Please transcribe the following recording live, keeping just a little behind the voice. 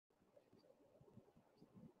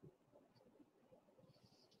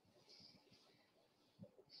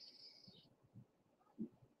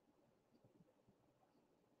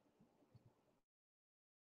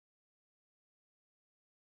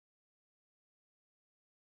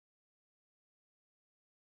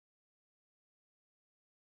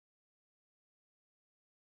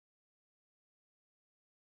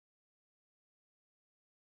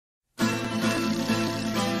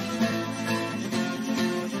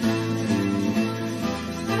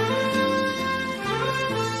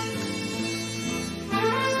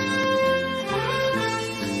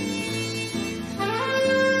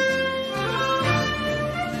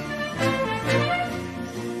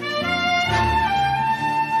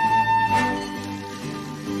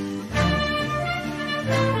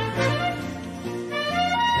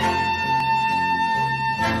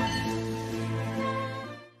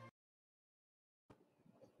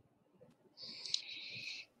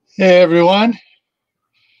Hey everyone,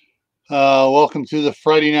 welcome to the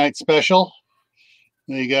Friday night special.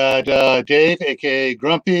 We got Dave, aka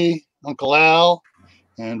Grumpy, Uncle Al,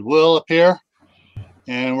 and Will up here,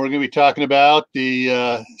 and we're going to be talking about the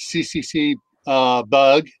CCC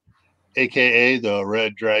Bug, aka the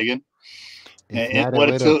Red Dragon. It's not a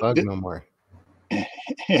little bug no more.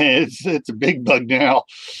 It's a big bug now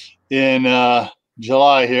in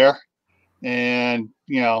July here, and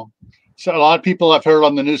so a lot of people I've heard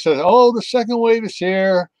on the news say, "Oh, the second wave is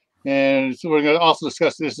here," and so we're going to also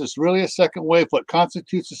discuss: is this really a second wave? What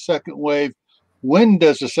constitutes a second wave? When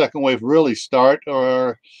does the second wave really start,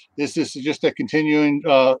 or is this just a continuing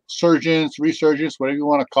resurgence, whatever you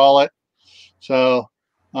want to call it? So,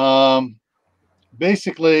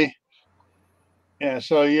 basically, yeah.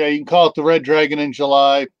 So yeah, you can call it the Red Dragon in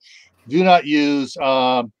July. Do not use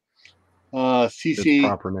CC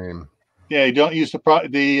proper name. Yeah, you don't use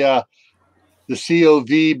the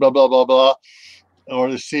COV blah blah blah blah or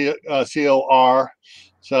the COR.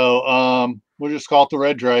 So we'll just call it the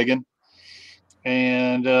Red Dragon.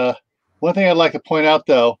 And one thing I'd like to point out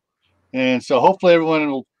though, and so hopefully everyone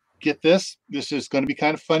will get this. This is going to be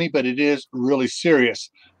kind of funny, but it is really serious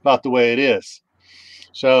about the way it is.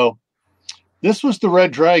 So this was the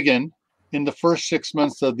Red Dragon in the first 6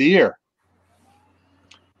 months of the year.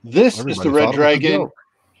 This is the Red Dragon.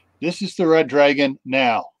 This is the Red Dragon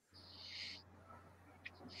now.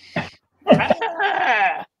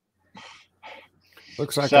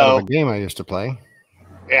 Looks like out of a game I used to play.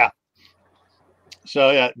 Yeah. So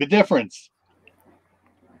yeah, the difference.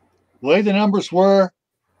 The way the numbers were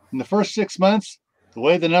in the first 6 months, the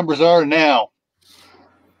way the numbers are now.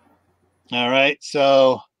 All right,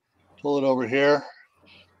 so pull it over here,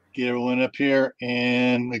 get everyone up here,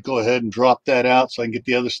 and go ahead and drop that out so I can get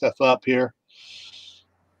the other stuff up here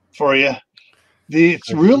for you. If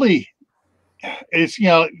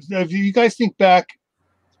you guys think back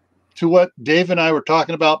to what Dave and I were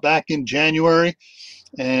talking about back in January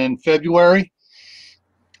and February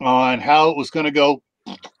on how it was going to go,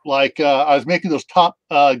 like I was making those Top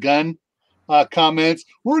Gun comments,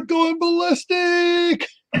 we're going ballistic.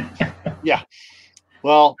 Yeah.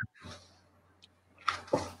 Well,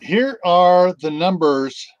 here are the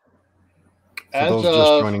numbers. For those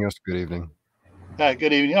just joining us, good evening.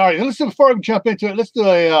 Good evening. All right, before we jump into it, let's do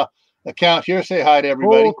a count here. Say hi to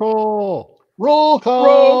everybody. Roll call. Roll call.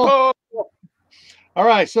 Roll call. All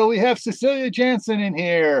right, so we have Cecilia Jansen in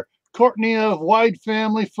here, Courtney of Wide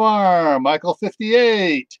Family Farm, Michael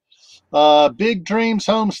 58, Big Dreams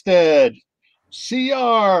Homestead,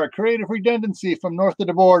 CR Creative Redundancy from North of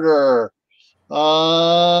the Border,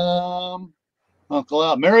 Uncle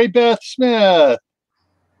Al, Mary Beth Smith,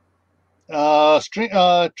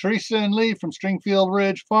 Teresa and Lee from Stringfield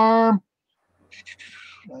Ridge Farm,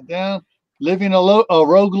 down, Living a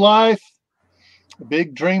Rogue Life,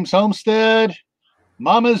 Big Dreams Homestead,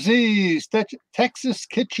 Mama Z's Texas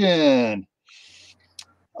Kitchen,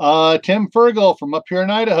 Tim Fergal from up here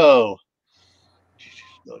in Idaho.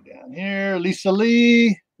 Go down here, Lisa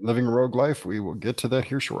Lee, Living a Rogue Life. We will get to that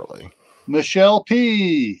here shortly. Michelle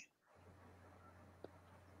P.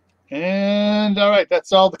 And all right,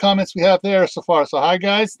 that's all the comments we have there so far. So hi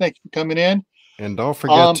guys, thank you for coming in. And don't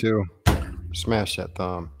forget to smash that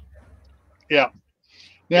thumb. Yeah.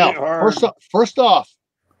 Now, first off,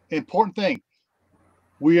 important thing.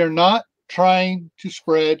 We are not trying to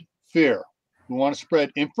spread fear. We want to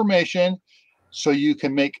spread information so you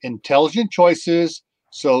can make intelligent choices,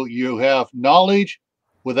 so you have knowledge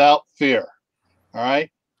without fear. All right?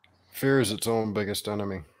 Fear is its own biggest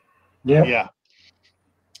enemy. Yeah. Yeah.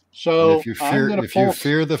 So and if you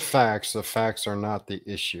fear the facts are not the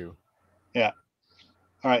issue. Yeah.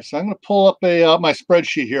 All right. So I'm going to pull up my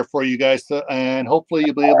spreadsheet here for you guys, and hopefully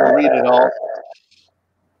you'll be able to read it all.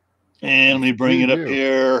 And let me bring it up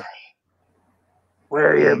here.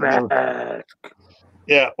 Wear your mask.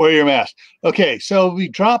 Yeah, wear your mask. Okay, so we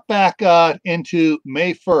drop back into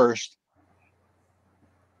May 1st.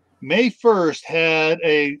 May 1st had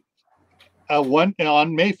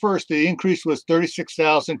on May 1st, the increase was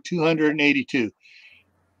 36,282.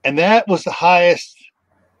 And that was the highest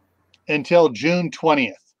until June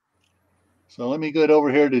 20th. So let me get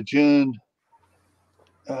over here to June.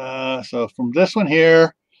 So from this one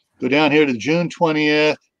here, go down here to June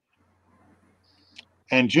 20th.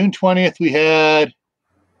 And June 20th, we had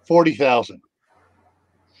 40,000.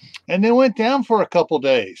 And then went down for a couple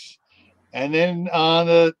days. And then on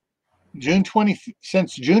the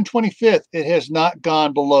since June 25th, it has not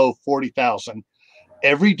gone below 40,000.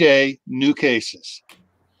 Every day, new cases.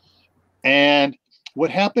 And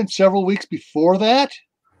what happened several weeks before that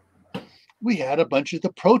we had a bunch of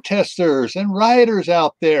the protesters and rioters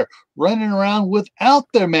out there running around without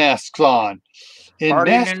their masks on.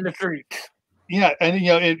 Partying in the streets. Yeah, and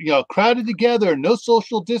crowded together, no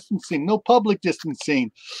social distancing, no public distancing,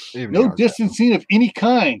 no distancing of any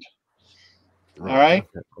kind. All right.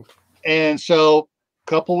 And so a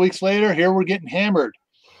couple weeks later, here we're getting hammered.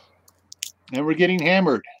 And we're getting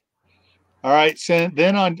hammered. All right. So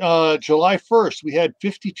then on July 1st, we had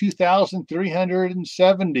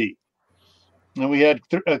 52,370. And we had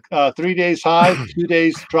 3 days high, 2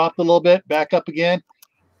 days dropped a little bit, back up again.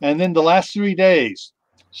 And then the last 3 days.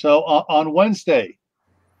 So on Wednesday,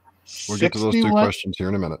 we'll get to those two questions here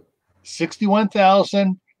in a minute.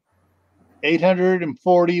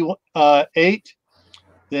 61,848.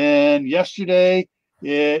 Then yesterday,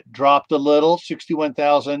 it dropped a little,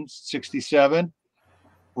 61,067.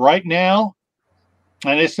 Right now,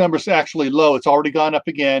 and this number's actually low, it's already gone up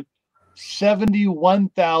again,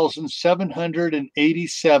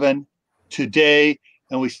 71,787 today.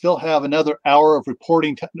 And we still have another hour of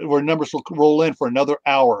reporting where numbers will roll in for another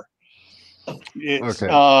hour.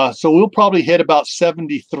 So we'll probably hit about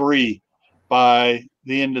 73 by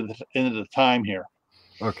the end of the time here.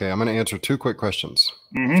 Okay, I'm going to answer two quick questions.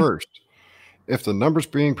 First, if the numbers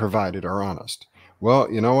being provided are honest,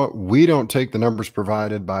 well, you know what? We don't take the numbers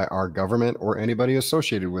provided by our government or anybody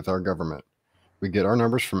associated with our government. We get our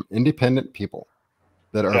numbers from independent people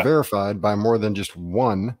that are verified by more than just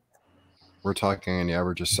one. We're talking on the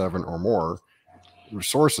average of 7 or more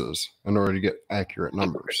sources in order to get accurate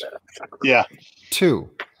numbers. Yeah. 2,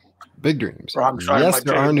 big dreams. Yes,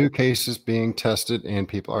 there are new cases being tested,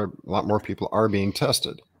 and a lot more people are being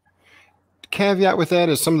tested. The caveat with that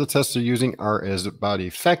is some of the tests they're using are as about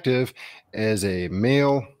effective as a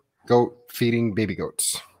male goat feeding baby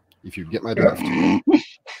goats. If you get my drift.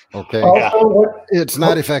 Okay. Also, it's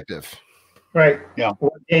not effective. Right. Yeah.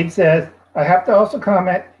 What Dave says, I have to also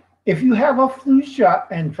comment, if you have a flu shot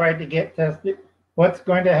and try to get tested, what's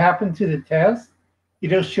going to happen to the test?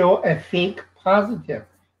 It'll show a fake positive.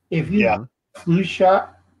 If you have a flu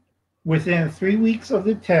shot, within 3 weeks of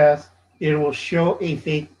the test, it will show a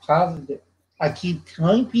fake positive. I keep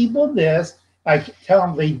telling people this. I tell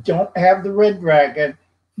them they don't have the red dragon.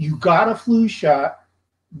 You got a flu shot.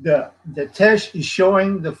 The test is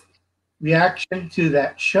showing the reaction to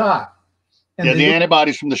that shot. And the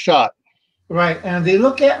antibodies from the shot. Right. And they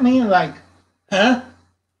look at me like, huh?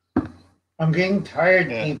 I'm getting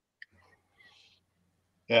tired.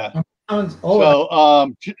 Yeah. So, on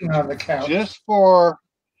the couch. Just for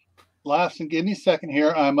laughs, and give me a second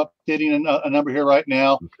here. I'm updating a number here right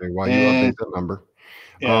now. Okay, while you update that number.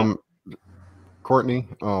 Yeah. Courtney,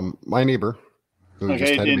 my neighbor, who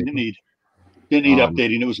just had didn't need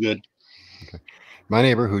updating. It was good. Okay. My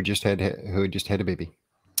neighbor who just had a baby.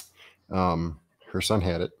 Her son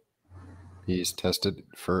had it. He's tested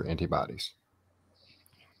for antibodies.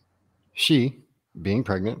 She, being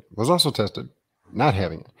pregnant, was also tested, not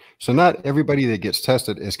having it. So not everybody that gets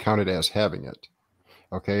tested is counted as having it.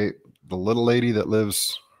 Okay. The little lady that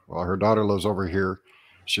lives, well, her daughter lives over here.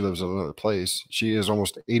 She lives in another place. She is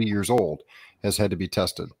almost 80 years old, has had to be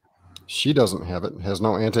tested. She doesn't have it, has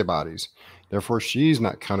no antibodies. Therefore, she's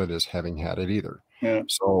not counted as having had it either. Yeah.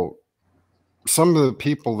 So some of the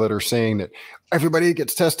people that are saying that everybody that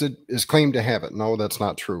gets tested is claimed to have it. No, that's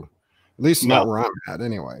not true. At least not where I'm at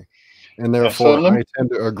anyway. And therefore, I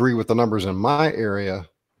tend to agree with the numbers in my area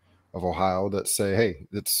of Ohio that say, hey,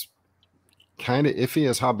 it's kind of iffy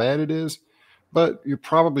as how bad it is, but you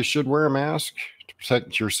probably should wear a mask to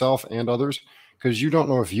protect yourself and others because you don't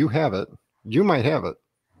know if you have it. You might have it,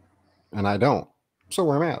 and I don't. So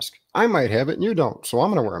wear a mask. I might have it, and you don't. So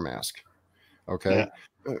I'm going to wear a mask. Okay.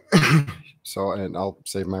 Yeah. So, and I'll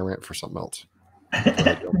save my rant for something else.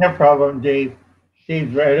 No problem, Dave.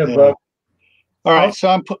 Dave's right above. All right. So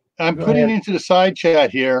I'm putting into the side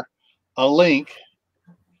chat here a link.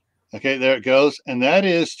 Okay, there it goes. And that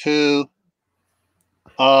is to,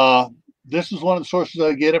 this is one of the sources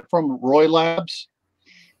I get it from, Roy Labs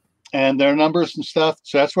and their numbers and stuff.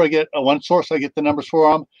 So that's where I get one source. I get the numbers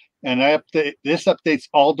for them. And I update, this updates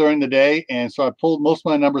all during the day. And so I pulled most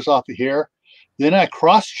of my numbers off of here. Then I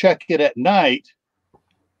cross-check it at night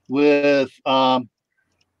with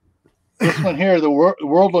this one here, the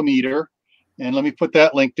Worldometer. And let me put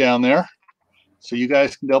that link down there so you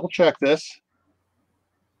guys can double check this.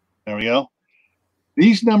 There we go.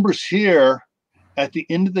 These numbers here at the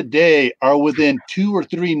end of the day are within 2 or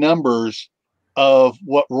 3 numbers of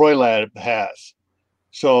what Roy Lab has.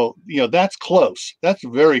 So, that's close. That's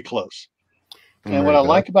very close. And what I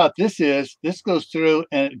like about this is this goes through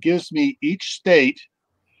and it gives me each state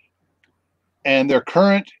and their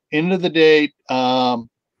current end of the day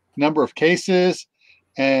number of cases,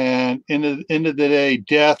 and end of the day,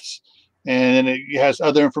 deaths. And then it has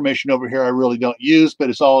other information over here I really don't use, but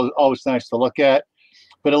it's always nice to look at.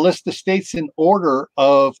 But it lists the states in order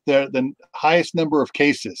of the highest number of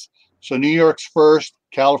cases. So New York's first,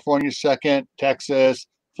 California second, Texas,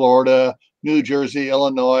 Florida, New Jersey,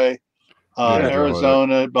 Illinois,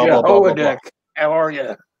 Arizona, blah, blah, blah, blah, blah. How are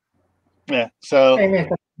you? Yeah. So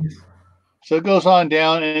it goes on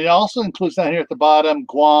down, and it also includes down here at the bottom,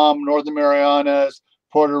 Guam, Northern Marianas,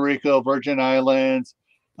 Puerto Rico, Virgin Islands,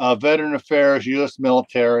 Veteran Affairs, U.S.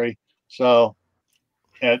 military. So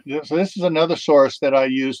this is another source that I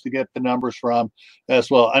use to get the numbers from as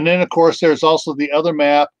well. And then, of course, there's also the other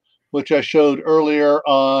map, which I showed earlier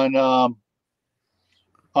on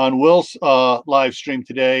Will's live stream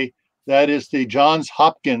today. That is the Johns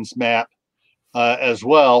Hopkins map as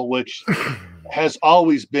well, which has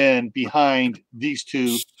always been behind these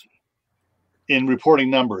two in reporting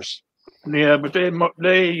numbers. Yeah, but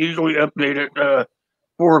they usually update it 4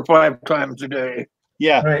 or 5 times a day.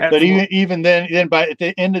 Yeah, right. But even then by at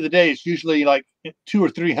the end of the day, it's usually like 200 or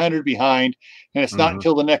 300 behind, and it's not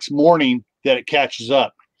until the next morning that it catches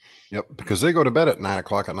up. Yep, because they go to bed at 9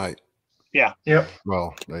 o'clock at night. Yeah. Yep.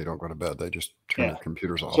 Well, they don't go to bed; they just turn their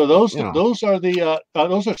computers off. So those are those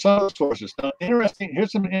are some of the sources. Now, interesting.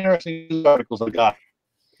 Here's some interesting news articles I got.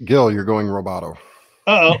 Gil, you're going roboto.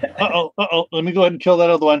 Let me go ahead and kill that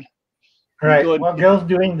other one. All right. While Gil's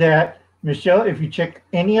doing that, Michelle, if you check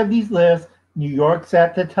any of these lists, New York's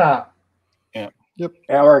at the top. Yeah. Yep.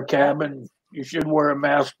 Our cabin, you should wear a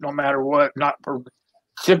mask no matter what, not for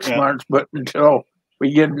 6 months, but until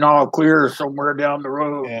we get an all clear somewhere down the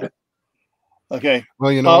road. Yeah. Okay.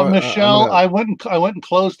 Well, you know, Michelle, I went and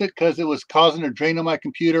closed it because it was causing a drain on my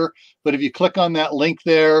computer. But if you click on that link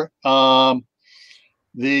there, the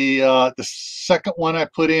second one I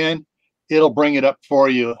put in, it'll bring it up for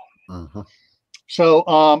you. So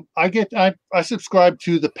I subscribe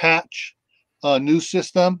to the Patch news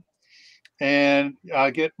system, and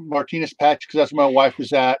I get Martinez Patch because that's where my wife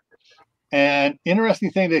was at. And interesting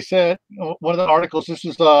thing, they said, one of the articles, this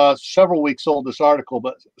is several weeks old, this article,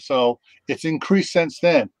 but so it's increased since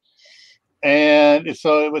then. And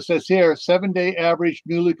so it says here, 7-day average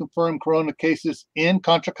newly confirmed corona cases in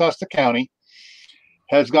Contra Costa County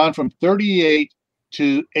has gone from 38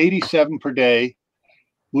 to 87 per day,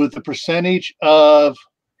 with the percentage of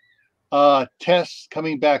tests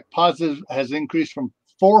coming back positive has increased from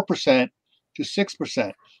 4% to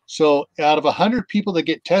 6%. So out of 100 people that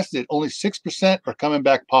get tested, only 6% are coming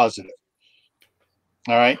back positive.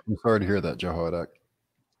 All right. I'm sorry to hear that, Jehoiadak.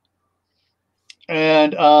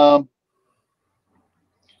 And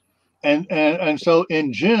so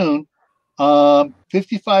in June,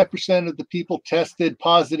 55% of the people tested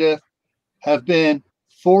positive have been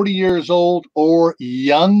 40 years old or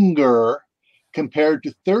younger, compared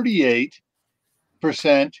to 38%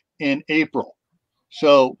 in April.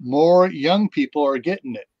 So more young people are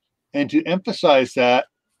getting it. And to emphasize that,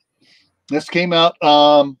 this came out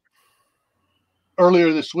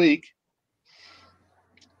earlier this week.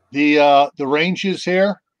 The ranges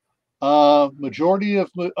here, majority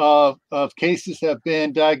of cases have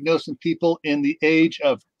been diagnosed in people in the age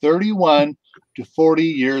of 31 to 40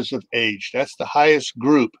 years of age. That's the highest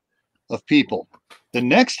group of people. The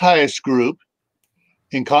next highest group,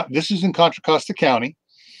 this is in Contra Costa County,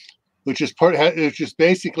 which is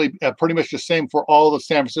basically pretty much the same for all the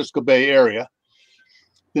San Francisco Bay Area.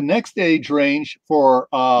 The next age range for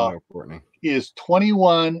is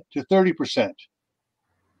 21 to 30%.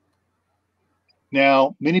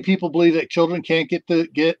 Now, many people believe that children can't get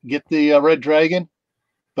the red dragon,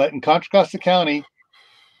 but in Contra Costa County,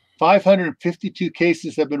 552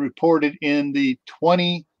 cases have been reported in the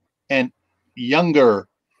 20 and younger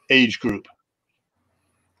age group.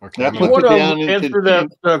 Okay, that puts it down answer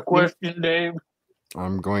that question, Dave.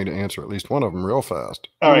 I'm going to answer at least one of them real fast.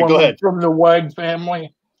 All right, go ahead. From the Wide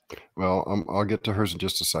family. Well, I'll get to hers in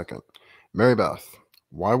just a second. Mary Beth,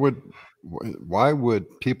 why would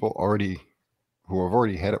people who have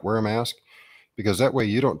already had it wear a mask? Because that way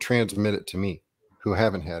you don't transmit it to me, who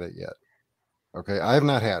haven't had it yet. Okay, I have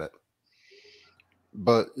not had it.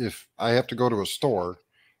 But if I have to go to a store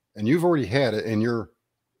and you've already had it and you're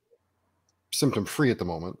symptom free at the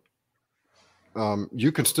moment,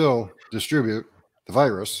 you can still distribute the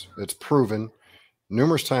virus. It's proven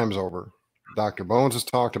numerous times over. Dr. Bones has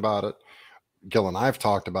talked about it. Gil and I've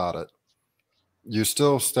talked about it. You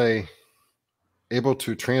still stay able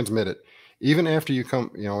to transmit it even after you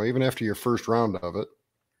come, even after your first round of it.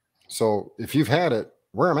 So if you've had it,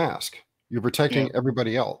 wear a mask. You're protecting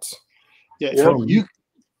everybody else. Yeah,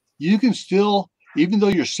 you can still even though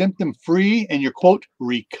you're symptom free and you're quote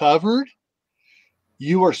recovered,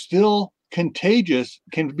 you are still contagious,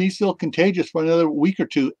 can be still contagious for another week or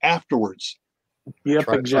two afterwards. Yep,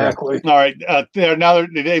 exactly. All right.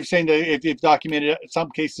 They've saying that they've documented some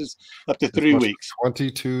cases up to 3 weeks.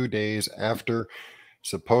 22 days after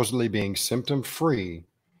supposedly being symptom free,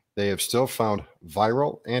 they have still found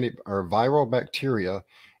viral bacteria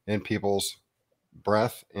in people's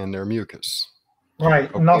breath and their mucus. Right.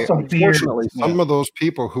 Okay. And also unfortunately, some of those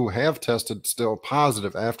people who have tested still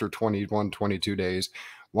positive after 22 days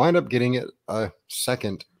wind up getting it a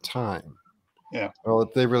second time. Yeah. Well,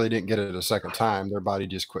 if they really didn't get it a second time, their body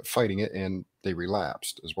just quit fighting it and they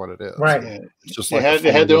relapsed, is what it is. Right. Yeah. It's just they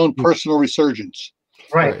had their own personal resurgence.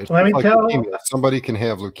 Right. Let me tell you. Somebody can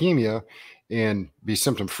have leukemia and be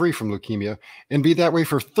symptom free from leukemia and be that way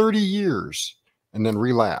for 30 years and then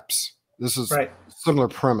relapse. This is a similar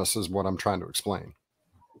premise is what I'm trying to explain.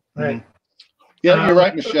 Right. Yeah, you're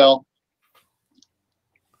right, Michelle.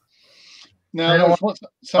 Now, there's something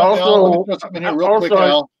here real quick,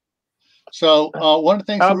 Al. So one of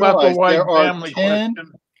the things to realize, there are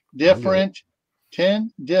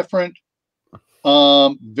 10 different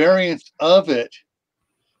variants of it,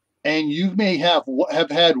 and you may have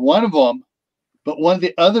had one of them, but one of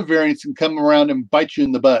the other variants can come around and bite you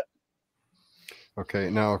in the butt. Okay,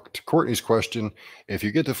 now to Courtney's question, if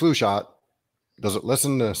you get the flu shot, does it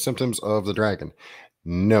lessen the symptoms of the dragon?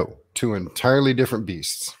 No, two entirely different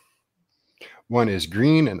beasts. One is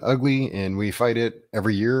green and ugly, and we fight it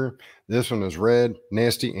every year. This one is red,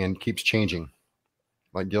 nasty, and keeps changing.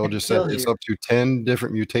 Like Gil just said, it's up to 10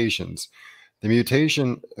 different mutations. The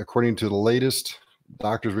mutation, according to the latest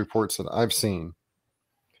doctor's reports that I've seen,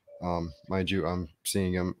 mind you, I'm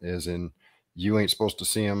seeing them as in you ain't supposed to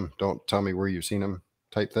see them. Don't tell me where you've seen them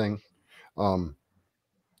type thing.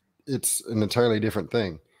 It's an entirely different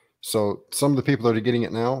thing. So some of the people that are getting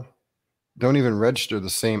it now don't even register the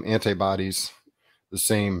same antibodies, the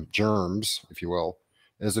same germs, if you will,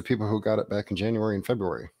 as the people who got it back in January and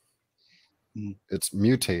February. It's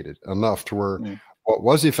mutated enough to where what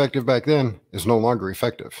was effective back then is no longer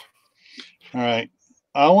effective. All right.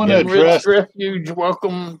 I want to address Refuge.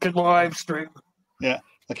 Welcome to the live stream. Yeah.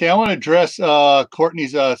 Okay. I want to address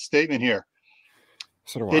Courtney's statement here.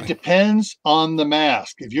 So do I. It depends on the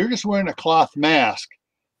mask. If you're just wearing a cloth mask,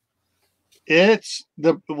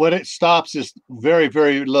 what it stops is very,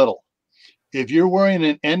 very little. If you're wearing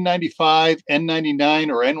an N95, N99,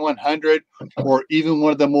 or N100, or even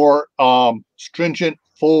one of the more stringent,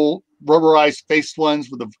 full rubberized face ones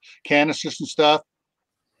with the canisters and stuff,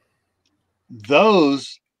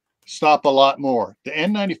 those stop a lot more. The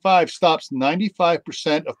N95 stops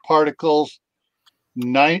 95% of particles,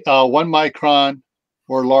 1 micron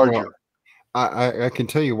or larger. Well, I can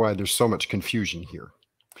tell you why there's so much confusion here.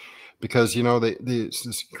 Because, you know,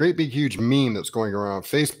 this great big huge meme that's going around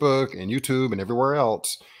Facebook and YouTube and everywhere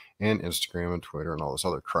else, and Instagram and Twitter and all this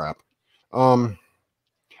other crap, of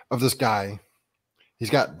this guy. He's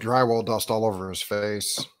got drywall dust all over his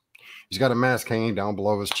face. He's got a mask hanging down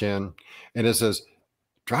below his chin, and it says,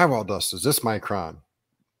 "Drywall dust is this micron.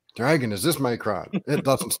 Dragon is this micron." It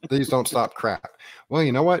doesn't. These don't stop crap. Well,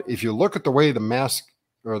 you know what? If you look at the way the mask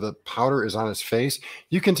or the powder is on his face,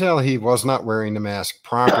 you can tell he was not wearing the mask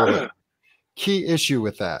properly. Key issue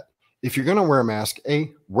with that. If you're going to wear a mask,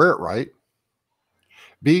 A, wear it right.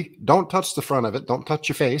 B, don't touch the front of it. Don't touch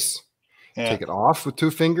your face. Yeah. Take it off with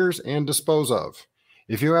 2 fingers and dispose of.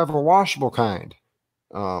 If you have a washable kind,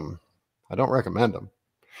 I don't recommend them.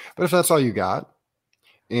 But if that's all you got,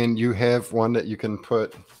 and you have one that you can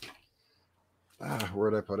put,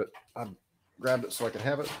 where did I put it? I grabbed it so I could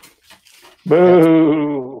have it.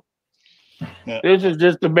 Boo! Yeah. This is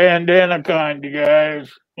just the bandana kind, you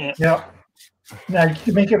guys. Yeah. Now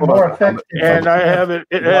to make it more effective. And I have it.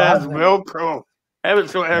 It has Velcro. I have it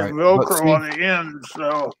so it has Velcro on the end.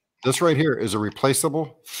 So this right here is a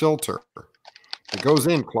replaceable filter. It goes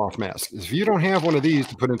in cloth masks. If you don't have one of these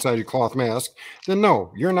to put inside your cloth mask, then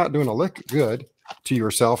no, you're not doing a lick good to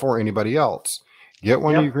yourself or anybody else. Get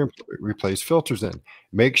one you can replace filters in.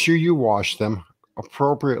 Make sure you wash them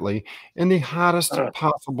appropriately in the hottest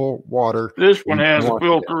possible water. This one has a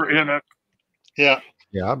filter in it. Yeah.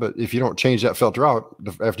 Yeah, but if you don't change that filter out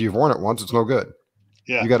after you've worn it once, it's no good.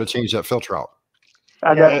 Yeah. You got to change that filter out.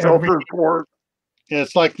 I got filters for it. Yeah,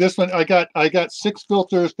 it's like this one. I got 6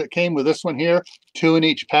 filters that came with this one here, 2 in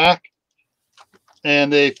each pack,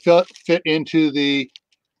 and they fit into the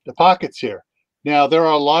pockets here. Now there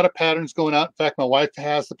are a lot of patterns going out. In fact, my wife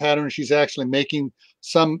has the pattern. She's actually making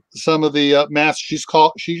some of the masks.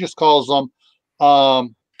 She just calls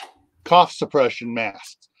them cough suppression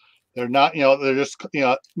masks. They're not, they're just,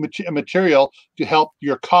 material to help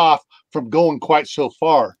your cough from going quite so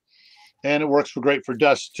far. And it works great for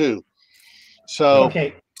dust too. So,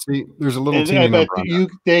 okay. See, there's a little teeny number on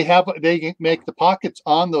that. They make the pockets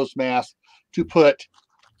on those masks to put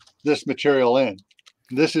this material in.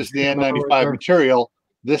 This is the N95 material.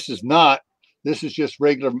 This is not. This is just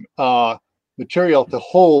regular material to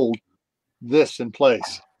hold this in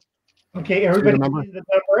place. Okay, everybody.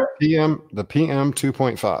 The PM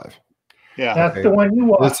 2.5. Yeah, that's the one you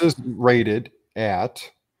want. This is rated at,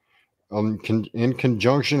 in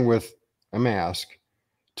conjunction with a mask,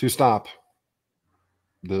 to stop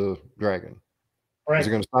the dragon. Right. Is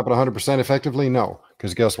it going to stop it 100% effectively? No,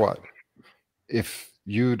 because guess what? If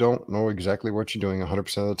you don't know exactly what you're doing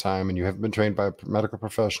 100% of the time, and you haven't been trained by a medical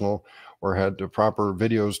professional or had the proper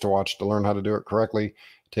videos to watch to learn how to do it correctly,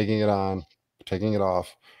 taking it on, taking it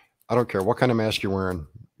off, I don't care what kind of mask you're wearing,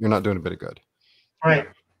 you're not doing a bit of good. Right.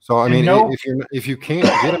 So I mean, if you can't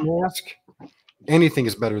get a mask, anything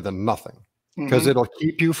is better than nothing, because it'll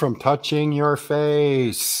keep you from touching your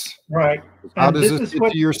face. Right. How does it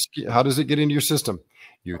get to your skin? How does it get into your system?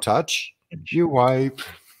 You touch, you wipe.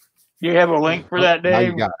 You have a link for that, Dave? Now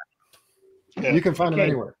you got it. Yeah. You can find it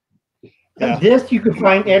anywhere. Yeah. This you can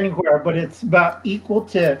find anywhere, but it's about equal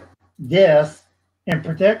to this in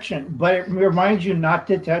protection. But it reminds you not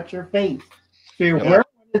to touch your face. So you're wearing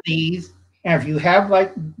one of these, and if you have,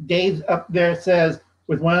 like Dave's up there says,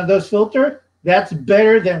 with one of those filters, that's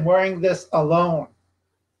better than wearing this alone.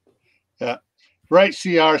 Yeah. Right,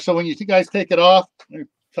 CR. So when you guys take it off,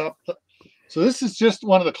 so this is just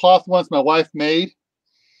one of the cloth ones my wife made.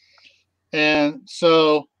 And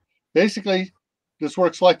so basically this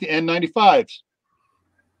works like the N95s.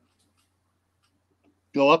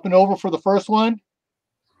 Go up and over for the first one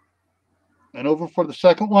and over for the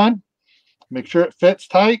second one. Make sure it fits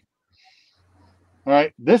tight. All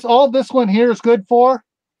right. All this one here is good for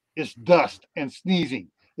is dust and sneezing.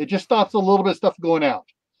 It just stops a little bit of stuff going out.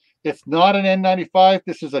 It's not an N95.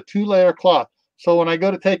 This is a 2-layer cloth. So when I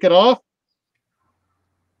go to take it off,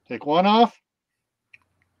 take one off,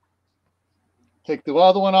 take the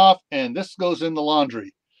other one off, and this goes in the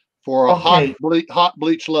laundry for a hot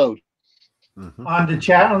bleach load. On the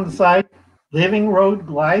chat on the side, Living Road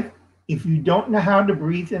Life, if you don't know how to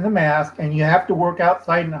breathe in the mask and you have to work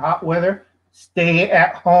outside in the hot weather, stay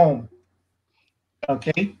at home.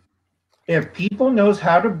 Okay? If people knows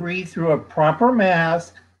how to breathe through a proper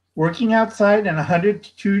mask, working outside in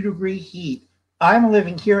 102-degree heat, I'm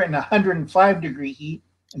living here in 105-degree heat,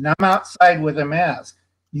 and I'm outside with a mask.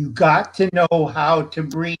 You got to know how to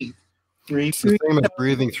breathe. It's the same as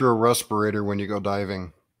breathing through a respirator when you go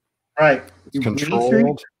diving. Right. It's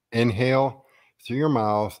controlled. Inhale through your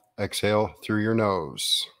mouth, exhale through your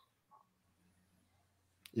nose.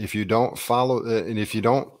 If you don't follow, and if you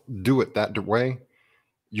don't do it that way,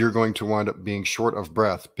 you're going to wind up being short of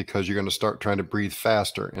breath, because you're going to start trying to breathe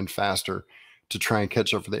faster and faster to try and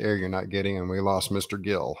catch up for the air you're not getting. And we lost Mr.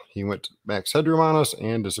 Gill. He went max headroom on us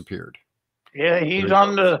and disappeared. Yeah, he's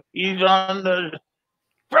on the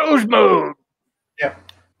froze mode. Yeah,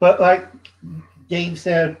 but like Dave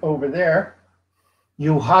said over there,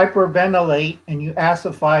 you hyperventilate and you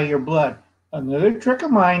acidify your blood. Another trick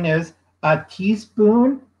of mine is a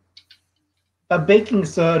teaspoon of baking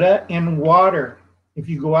soda in water. If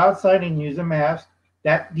you go outside and use a mask,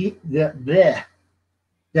 that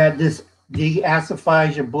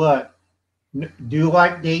deacidifies your blood. Do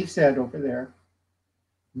like Dave said over there.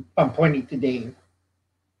 I'm pointing to Dave.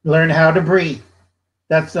 Learn how to breathe.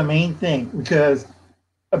 That's the main thing, because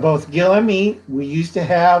both Gil and me, we used to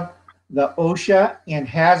have the OSHA and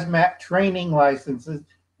hazmat training licenses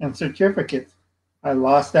and certificates. I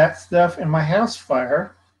lost that stuff in my house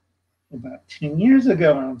fire about 10 years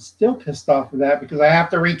ago, and I'm still pissed off with that because I have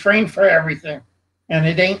to retrain for everything, and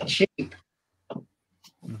it ain't cheap.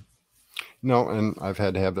 No, and I've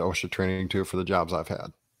had to have the OSHA training too for the jobs I've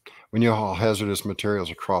had. When you haul hazardous materials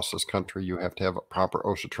across this country, you have to have a proper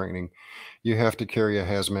OSHA training. You have to carry a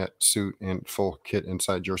hazmat suit and full kit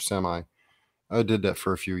inside your semi. I did that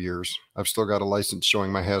for a few years. I've still got a license showing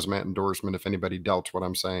my hazmat endorsement if anybody doubts what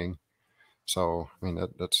I'm saying. So, I mean,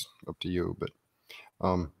 that's up to you. But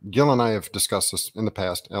Gil and I have discussed this in the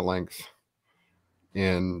past at length.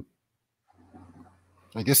 And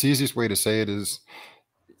I guess the easiest way to say it is,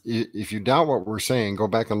 if you doubt what we're saying, go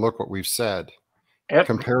back and look what we've said. Yep.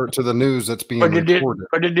 Compare it to the news that's being reported.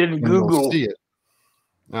 But it didn't Google. See it.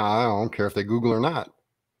 No, I don't care if they Google or not.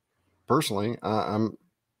 Personally,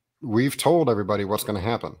 we've told everybody what's going to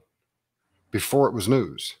happen before it was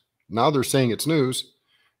news. Now they're saying it's news,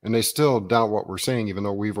 and they still doubt what we're saying, even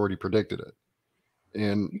though we've already predicted it.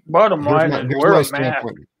 And bottom line is wear a mask.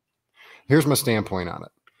 here's my standpoint on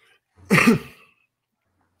it.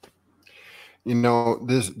 You know,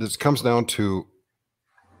 this comes down to,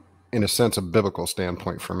 in a sense, a biblical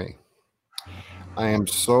standpoint for me. I am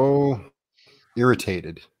so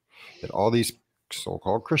irritated at all these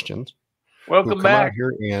so-called Christians welcome who come back out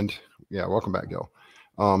here and welcome back, Gil.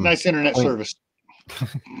 Nice internet service.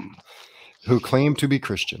 Who claim to be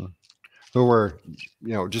Christian, who are,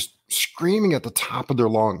 you know, just screaming at the top of their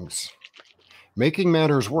lungs, making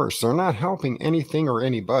matters worse. They're not helping anything or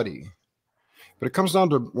anybody. But it comes down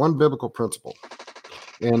to one biblical principle.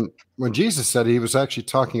 And when Jesus said it, he was actually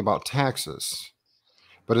talking about taxes.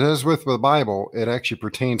 But as with the Bible, it actually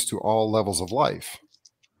pertains to all levels of life.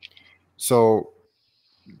 So,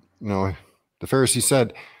 you know, the Pharisee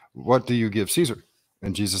said, what do you give Caesar?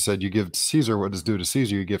 And Jesus said, you give Caesar what is due to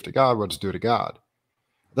Caesar, you give to God what is due to God.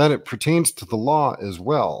 Then it pertains to the law as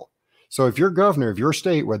well. So if you're governor of your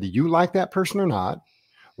state, whether you like that person or not,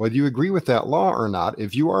 whether you agree with that law or not,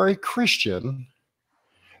 if you are a Christian,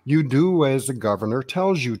 you do as the governor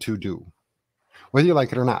tells you to do, whether you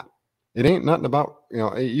like it or not. It ain't nothing about, you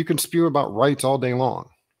know, you can spew about rights all day long.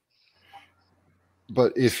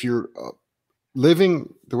 But if you're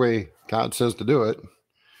living the way God says to do it,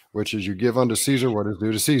 which is you give unto Caesar what is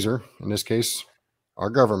due to Caesar, in this case, our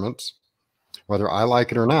governments, whether I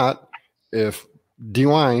like it or not, if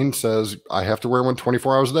DeWine says I have to wear one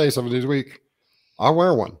 24 hours a day, 7 days a week, I'll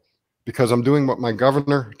wear one because I'm doing what my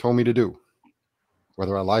governor told me to do.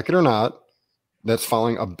 Whether I like it or not, that's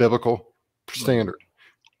following a biblical standard.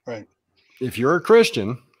 Right. If you're a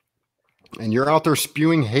Christian and you're out there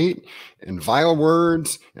spewing hate and vile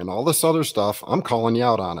words and all this other stuff, I'm calling you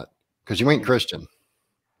out on it because you ain't Christian.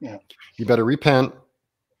 Yeah. You better repent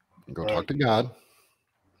and go talk to God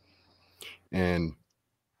and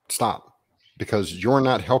stop, because you're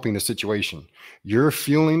not helping the situation. You're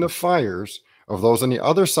fueling the fires of those on the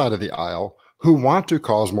other side of the aisle who want to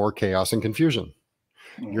cause more chaos and confusion.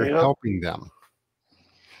 You're helping them.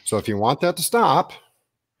 So if you want that to stop,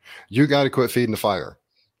 you got to quit feeding the fire.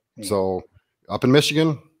 So up in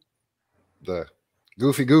Michigan, the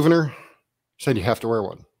goofy governor said you have to wear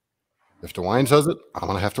one. If DeWine says it, I'm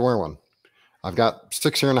going to have to wear one. I've got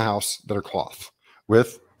 6 here in the house that are cloth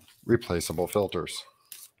with replaceable filters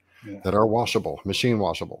that are washable, machine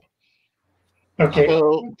washable. Okay.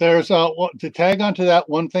 So there's to tag onto that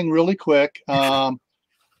one thing really quick.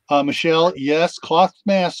 Michelle, yes, cloth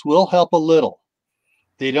masks will help a little.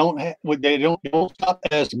 They don't stop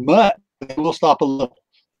as much, but they will stop a little.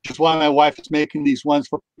 Which is why my wife is making these ones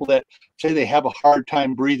for people that say they have a hard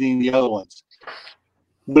time breathing the other ones.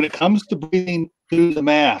 When it comes to breathing through the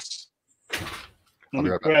mask, let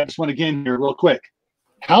me grab this one again here real quick.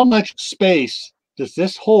 How much space does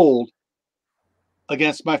this hold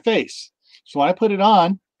against my face? So when I put it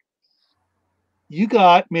on, you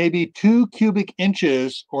got maybe 2 cubic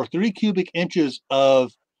inches or 3 cubic inches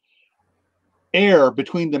of air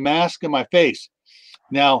between the mask and my face.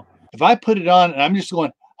 Now, if I put it on and I'm just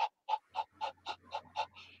going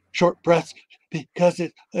short breaths because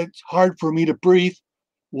it's hard for me to breathe,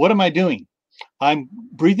 what am I doing? I'm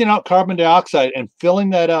breathing out carbon dioxide and filling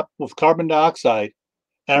that up with carbon dioxide,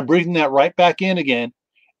 and I'm breathing that right back in again,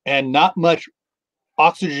 and not much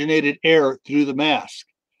oxygenated air through the mask.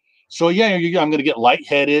 So yeah, I'm going to get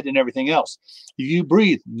lightheaded and everything else. If you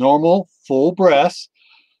breathe normal, full breaths,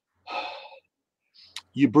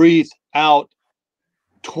 you breathe out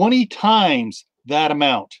 20 times that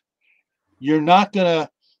amount. You're not going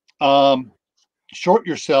to short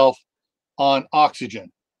yourself on oxygen.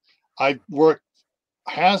 I've worked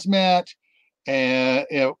hazmat and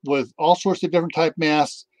with all sorts of different type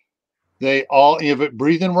masks. They all, if it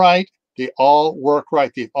breathing right, they all work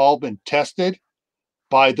right. They've all been tested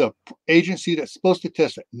by the agency that's supposed to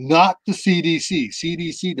test it, not the CDC.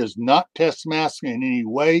 CDC does not test masks in any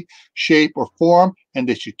way, shape, or form, and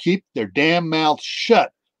they should keep their damn mouths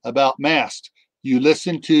shut about masks. You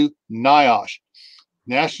listen to NIOSH,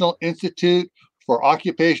 National Institute for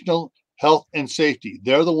Occupational Health and Safety.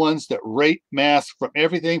 They're the ones that rate masks, from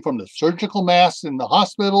everything from the surgical masks in the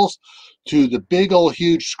hospitals to the big old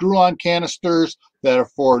huge screw-on canisters that are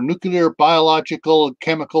for nuclear, biological,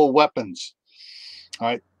 chemical weapons. All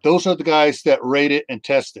right, those are the guys that rate it and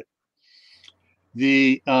test it.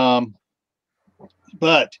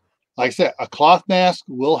 But like I said, a cloth mask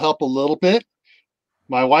will help a little bit.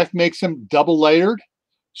 My wife makes them double layered,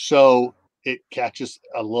 so it catches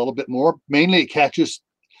a little bit more. Mainly, it catches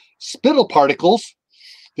spittle particles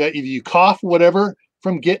that if you cough, whatever,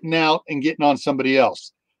 from getting out and getting on somebody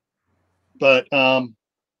else. But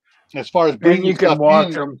as far as breathing, you can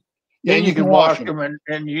wash them. Yeah, then you can wash them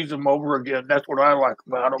and use them over again. That's what I like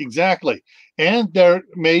about them. Exactly. And they're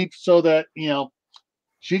made so that,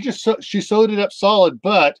 she sewed it up solid,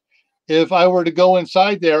 but if I were to go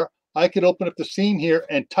inside there, I could open up the seam here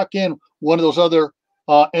and tuck in one of those other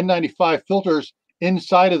N95 filters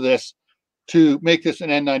inside of this to make this an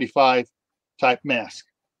N95 type mask.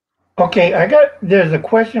 Okay, there's a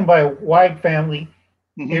question by Wide Family.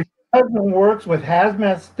 Mm-hmm. If your husband works with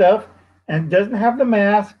hazmat stuff and doesn't have the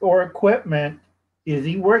mask or equipment, is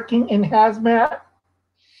he working in hazmat?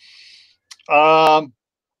 All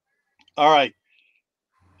right.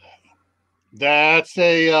 That's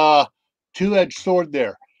a two-edged sword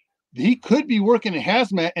there. He could be working in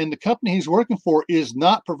hazmat, and the company he's working for is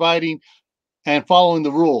not providing and following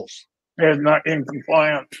the rules. They're not in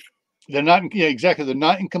compliance. They're not. Yeah, exactly. They're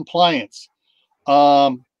not in compliance.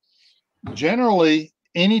 Generally,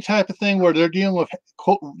 any type of thing where they're dealing with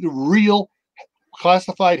real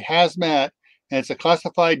classified hazmat, and it's a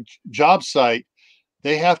classified job site,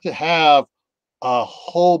 they have to have a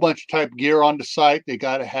whole bunch of type of gear on the site. They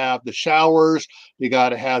got to have the showers. They got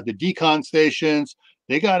to have the decon stations.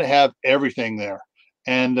 They got to have everything there.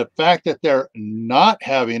 And the fact that they're not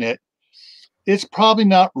having it, it's probably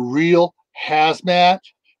not real hazmat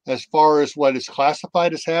as far as what is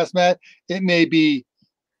classified as hazmat. It may be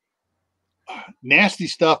nasty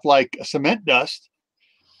stuff like cement dust.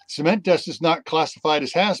 Cement dust is not classified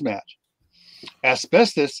as hazmat.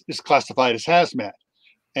 Asbestos is classified as hazmat.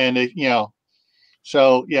 And it,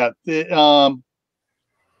 so yeah,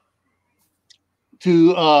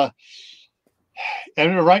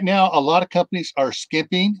 and right now a lot of companies are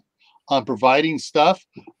skimping on providing stuff.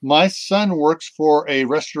 My son works for a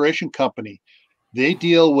restoration company. They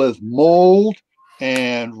deal with mold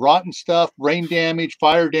and rotten stuff, rain damage,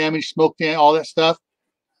 fire damage, smoke damage, all that stuff.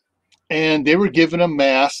 And they were giving him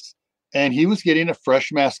masks, and he was getting a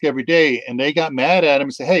fresh mask every day. And they got mad at him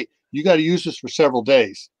and said, "Hey, you got to use this for several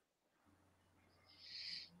days."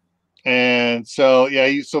 And so,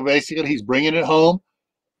 yeah, so basically he's bringing it home,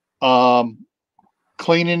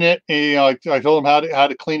 cleaning it. And, I told him how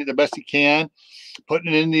to clean it the best he can,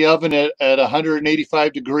 putting it in the oven at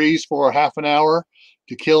 185 degrees for a half an hour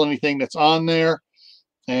to kill anything that's on there.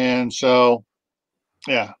 And so,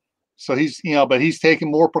 yeah, so he's, but he's taking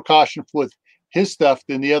more precaution with his stuff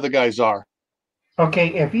than the other guys are.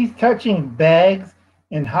 Okay, if he's touching bags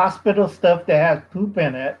and hospital stuff that has poop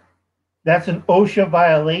in it, that's an OSHA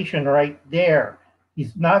violation right there.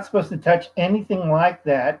 He's not supposed to touch anything like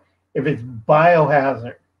that if it's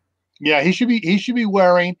biohazard. Yeah, he should be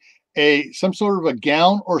wearing some sort of a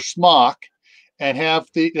gown or smock, and have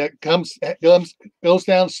that goes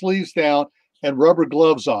down, sleeves down, and rubber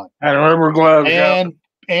gloves on. And rubber gloves,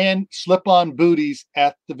 and slip-on booties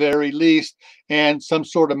at the very least, and some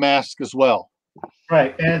sort of mask as well.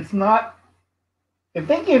 Right, and it's not. If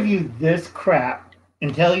they give you this crap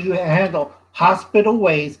and tell you to handle hospital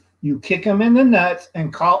waste, you kick them in the nuts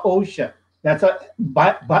and call OSHA. That's a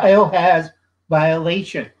biohazard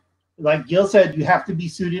violation. Like Gil said, you have to be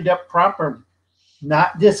suited up properly,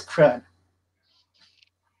 not this crud.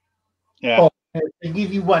 Yeah. If they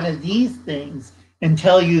give you one of these things and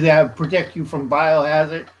tell you that protect you from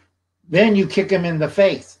biohazard, then you kick them in the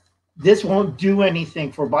face. This won't do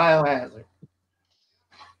anything for biohazard.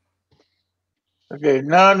 Okay,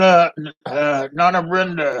 Nana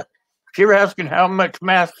Brenda, she was asking how much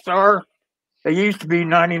masks are. They used to be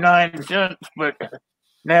 99 cents, but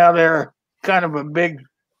now they're kind of a big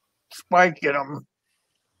spike in them.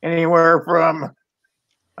 Anywhere from,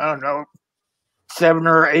 I don't know, $7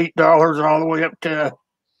 or $8 all the way up to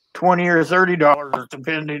 $20 or $30,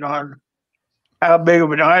 depending on how big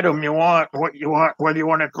of an item you want, what you want, whether you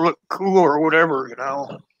want it to look cool or whatever,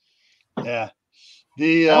 Yeah.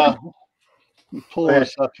 Let me pull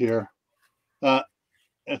this up here.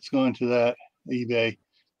 It's going to that eBay.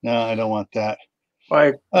 No, I don't want that.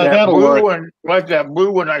 Like that blue one, like that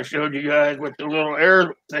blue one I showed you guys with the little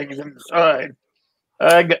air things in the side.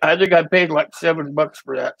 I think I paid like $7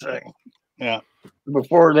 for that thing. Yeah.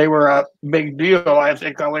 Before they were a big deal, I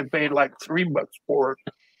think I only paid like $3 for it.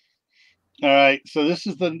 All right. So this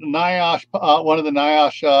is the NIOSH, one of the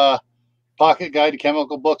NIOSH Pocket Guide to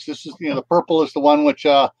Chemical books. This is, the purple is the one which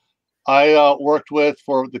I worked with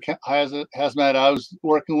for the hazmat I was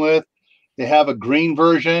working with. They have a green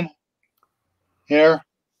version here,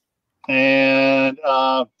 and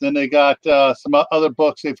then they got some other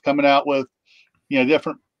books they've coming out with,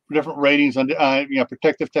 different ratings on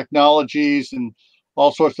protective technologies and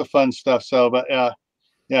all sorts of fun stuff. So, but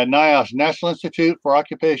NIOSH, National Institute for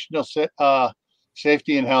Occupational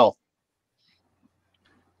Safety and Health.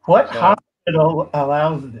 What hospital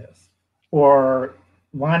allows this, or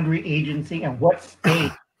laundry agency and what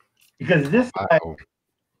state? Because this Ohio.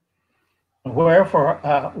 Where for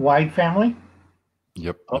White family?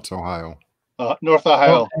 Yep, that's Ohio. North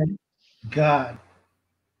Ohio. Okay. God.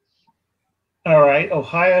 All right,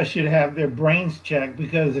 Ohio should have their brains checked,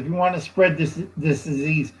 because if you want to spread this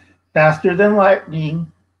disease faster than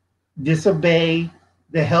lightning, disobey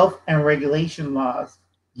the health and regulation laws.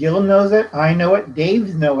 Gil knows it. I know it.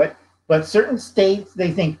 Dave know it. But certain states,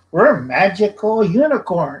 they think we're magical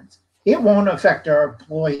unicorns. It won't affect our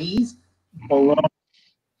employees. Well,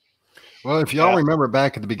 if y'all remember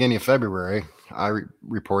back at the beginning of February, I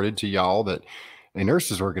reported to y'all that a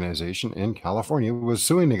nurses organization in California was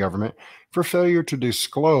suing the government for failure to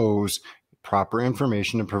disclose proper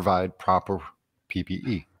information and provide proper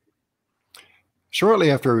PPE.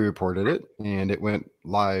 Shortly after we reported it, and it went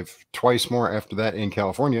live twice more after that in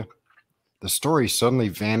California, the story suddenly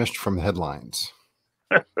vanished from the headlines.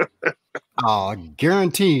 I'll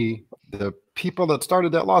guarantee the people that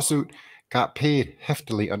started that lawsuit got paid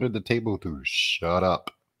heftily under the table to shut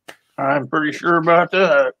up. I'm pretty sure about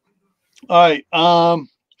that. All right.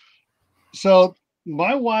 So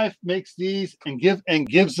my wife makes these and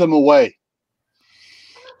gives them away.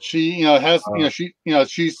 She, has,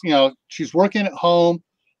 she's working at home.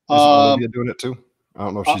 Is Olivia doing it too? I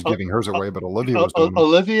don't know if she's giving hers away, but Olivia was doing it.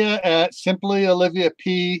 Olivia at Simply Olivia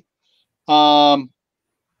P.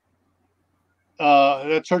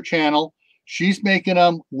 That's her channel. She's making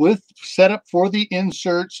them with setup for the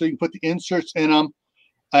inserts, so you can put the inserts in them.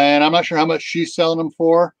 And I'm not sure how much she's selling them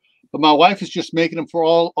for, but my wife is just making them for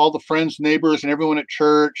all the friends, neighbors, and everyone at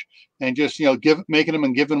church, and just making them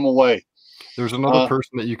and giving them away. There's another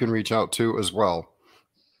person that you can reach out to as well.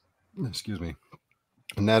 Excuse me.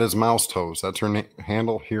 And that is Mouse Toes. That's her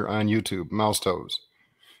handle here on YouTube, Mouse Toes.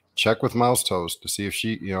 Check with Mouse Toes to see if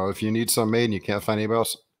she, if you need some made and you can't find anybody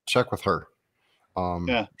else, check with her.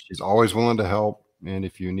 She's always willing to help. And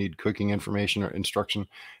if you need cooking information or instruction,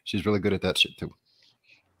 she's really good at that shit too.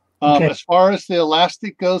 As far as the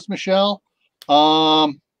elastic goes, Michelle,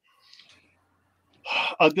 the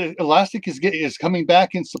elastic is coming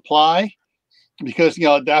back in supply, because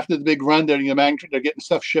after the big run, they're getting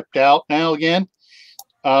stuff shipped out now again.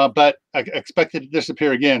 But I expect it to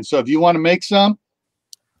disappear again. So if you want to make some,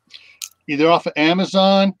 either off of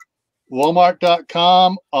Amazon,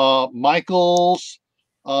 Walmart.com, Michael's,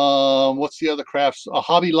 what's the other crafts?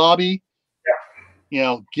 Hobby Lobby.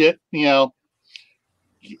 Yeah. Get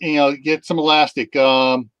some elastic.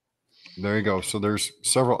 There you go. So there's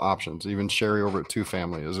several options. Even Sherry over at Two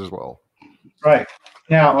Family is as well. Right.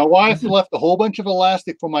 Now, my wife left a whole bunch of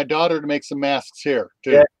elastic for my daughter to make some masks here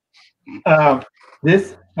too. Yeah.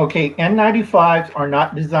 N95s are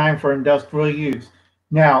not designed for industrial use.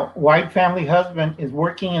 Now, White family husband is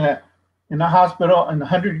working in a hospital in the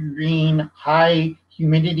 100-degree high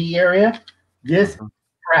humidity area. This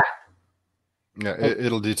crap. Yeah,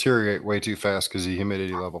 it'll deteriorate way too fast because of the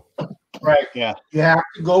humidity level. Right. Yeah. You have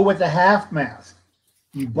to go with a half mask.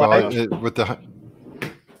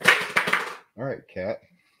 All right, Kat.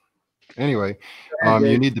 Anyway,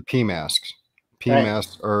 you need the P masks. P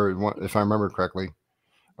masks are, if I remember correctly,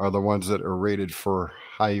 are the ones that are rated for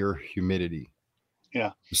higher humidity.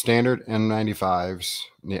 Yeah. The standard N95s,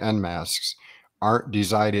 the N masks, aren't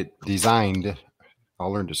designed.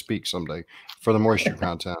 I'll learn to speak someday, for the moisture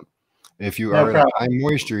content. If you are at high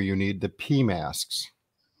moisture, you need the P masks.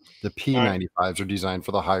 The P95s are designed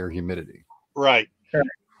for the higher humidity. Right.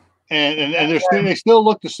 And they still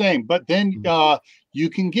look the same, but then you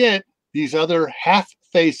can get these other half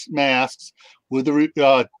face masks with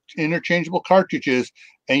the interchangeable cartridges,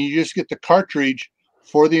 and you just get the cartridge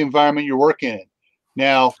for the environment you're working in.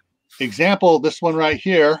 Now, example, this one right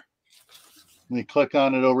here. Let me click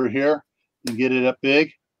on it over here and get it up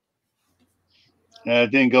big.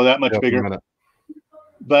 It didn't go that much bigger.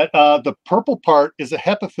 But the purple part is a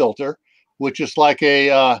HEPA filter, which is like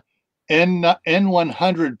a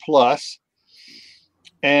N100 plus.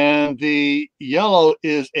 And the yellow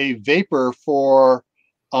is a vapor for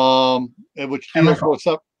which deals with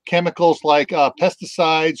chemicals like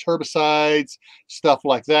pesticides, herbicides, stuff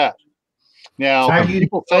like that. Now,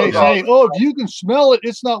 people say, "Oh, if you can smell it,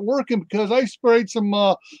 it's not working because I sprayed some.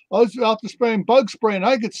 I was out to spraying bug spray and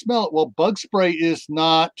I could smell it." Well, bug spray is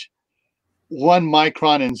not 1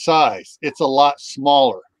 micron in size; it's a lot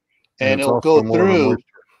smaller, and it'll go through.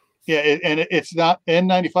 Yeah, and it's not,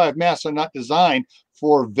 N95 masks are not designed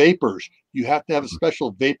for vapors. You have to have a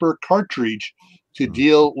special vapor cartridge to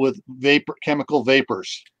deal with chemical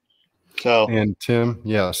vapors. So, and Tim,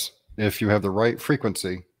 yes, if you have the right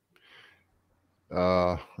frequency.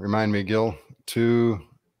 Remind me, Gil, to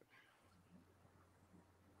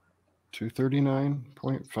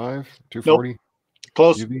 239.5, 240. Nope.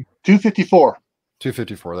 Close. UV? 254.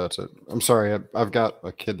 254. That's it. I'm sorry. I've got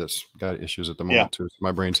a kid that's got issues at the moment too. So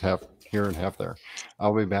my brain's half here and half there.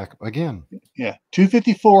 I'll be back again. Yeah.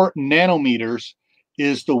 254 nanometers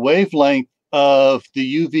is the wavelength of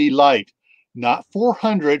the UV light, not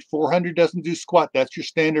 400. 400 doesn't do squat. That's your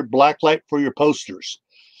standard black light for your posters.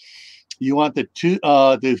 You want the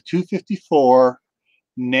 254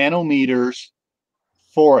 nanometers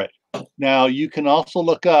for it. Now you can also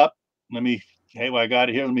look up. Well, I got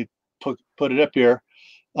it here. Let me put it up here.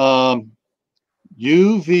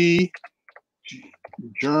 UV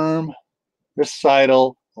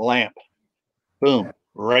germicidal lamp. Boom,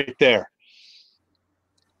 right there.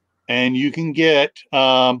 And you can get,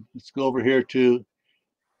 let's go over here to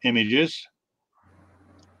images.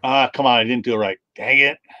 Come on, I didn't do it right. Dang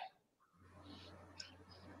it.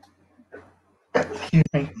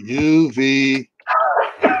 UV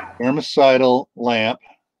germicidal lamp.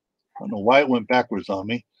 I don't know why it went backwards on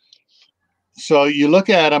me. So you look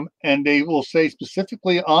at them and they will say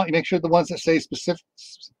specifically on, make sure the ones that say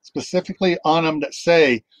specifically on them that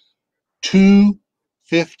say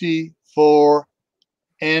 254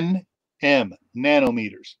 nm,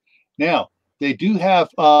 nanometers. Now, they do have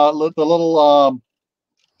the little,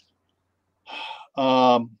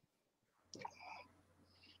 I'm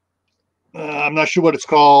not sure what it's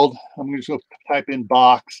called. I'm going to just go type in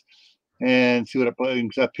box and see what it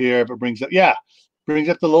brings up here. If it brings up, brings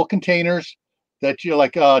up the little containers that you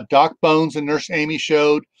like Doc Bones and Nurse Amy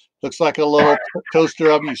showed. Looks like a little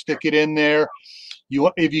toaster oven. You stick it in there.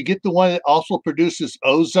 If you get the one that also produces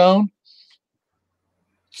ozone,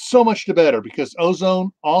 so much the better, because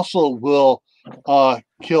ozone also will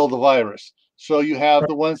kill the virus. So you have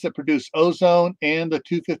the ones that produce ozone and the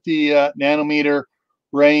 250 nanometer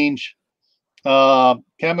range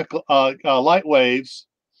chemical light waves,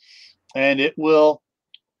 and it will,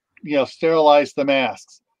 sterilize the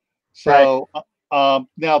masks. So now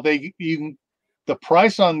the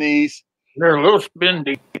price on these, they're a little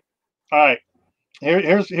spendy. All right,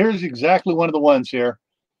 here's exactly one of the ones here.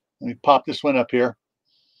 Let me pop this one up here.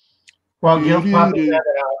 Well, Gil, pop that out.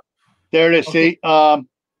 There it is. Okay. See, I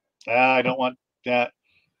don't want that.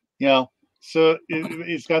 So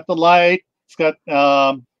it's got the light. It's got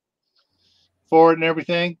forward and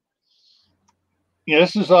everything.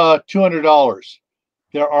 This is $200.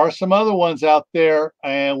 There are some other ones out there,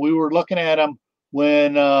 and we were looking at them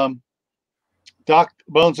when Doc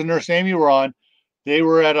Bones and Nurse Amy were on. They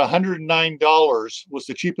were at $109. Was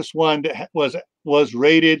the cheapest one that was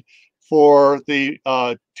rated for the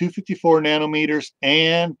 254 nanometers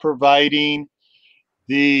and providing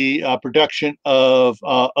the production of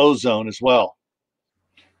ozone as well.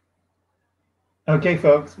 Okay,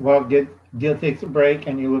 folks. Well, Gil takes a break,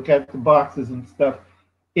 and you look at the boxes and stuff.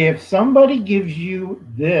 If somebody gives you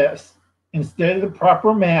this instead of the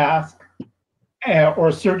proper mask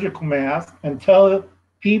or surgical mask, and tell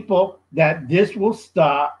people that this will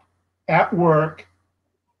stop at work,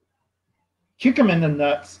 kick them in the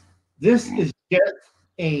nuts. This is just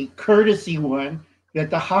a courtesy one that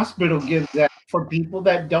the hospital gives out for people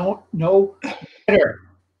that don't know better.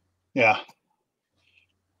 Yeah.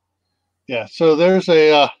 So there's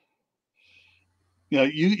a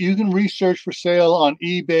you can research for sale on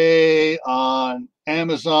eBay, on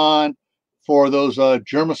Amazon for those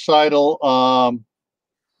germicidal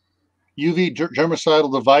UV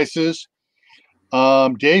germicidal devices.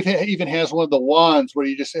 Dave even has one of the wands where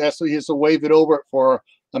he has to wave it over it for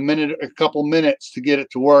a couple minutes to get it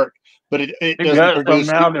to work, but it doesn't produce.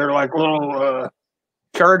 Now they're like little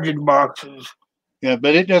charging boxes. Yeah,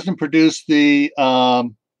 but it doesn't produce the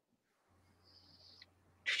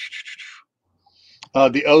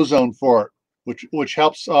ozone for it, which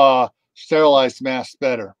helps sterilize masks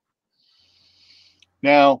better.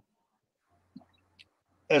 Now,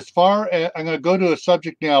 as far as I'm going to go to a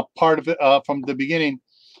subject now, part of it from the beginning.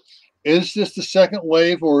 Is this the second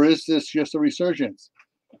wave, or is this just a resurgence?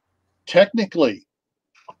 Technically,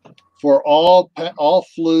 for all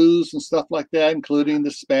flus and stuff like that, including the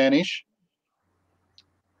Spanish,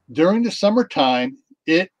 during the summertime,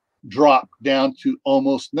 it dropped down to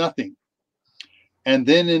almost nothing. And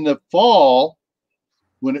then in the fall,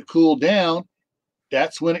 when it cooled down,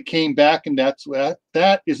 that's when it came back, and that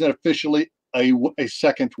is officially a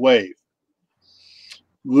second wave.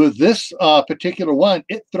 With this particular one,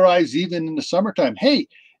 it thrives even in the summertime. Hey,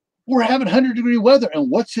 we're having 100-degree weather,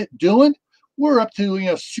 and what's it doing? We're up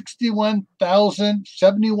to 61,000,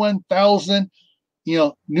 71,000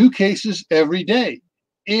 new cases every day.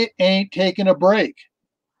 It ain't taking a break.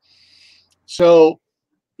 So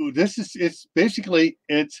it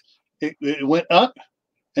went up,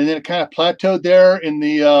 and then it kind of plateaued there in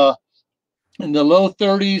the low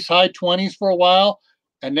 30s, high 20s for a while,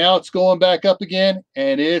 and now it's going back up again,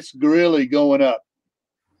 and it's really going up.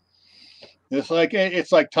 It's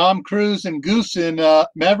like Tom Cruise and Goose in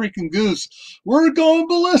Maverick and Goose. We're going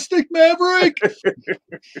ballistic, Maverick.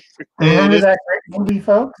 Remember that great movie,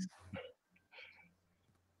 folks?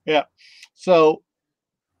 Yeah. So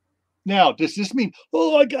now, does this mean,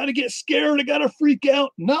 oh, I got to get scared, I got to freak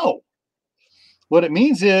out? No. What it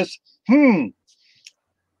means is,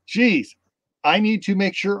 geez, I need to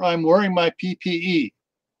make sure I'm wearing my PPE,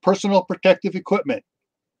 personal protective equipment,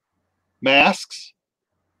 masks,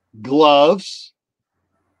 gloves,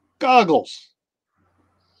 goggles.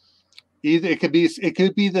 Either it could be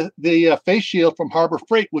the face shield from Harbor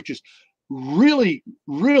Freight, which is really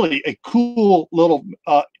a cool little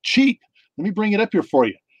cheap. Let me bring it up here for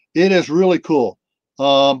you. It is really cool.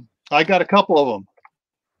 I got a couple of them.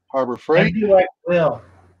 Harbor Freight. I do like Will.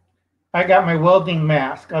 I got my welding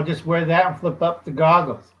mask. I'll just wear that and flip up the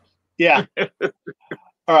goggles. Yeah.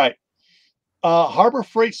 All right. Harbor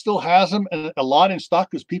Freight still has them and a lot in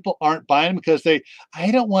stock because people aren't buying them because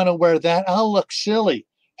I don't want to wear that. I'll look silly.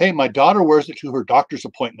 Hey, my daughter wears it to her doctor's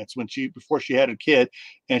appointments before she had a kid,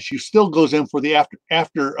 and she still goes in for the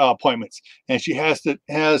after appointments, and she has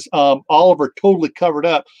all of her totally covered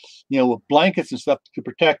up, with blankets and stuff to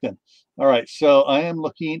protect them. All right, so I am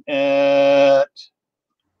looking at.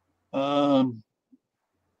 Oh,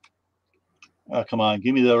 come on,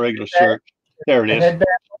 give me the regular search. There it is.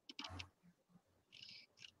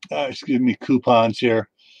 Just give me coupons here.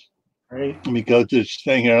 Right. Let me go to this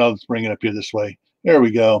thing here. I'll just bring it up here this way. There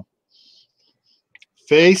we go.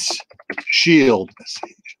 Face shield.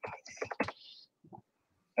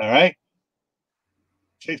 All right.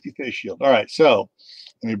 Safety face shield. All right. So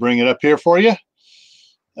let me bring it up here for you.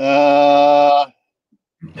 Come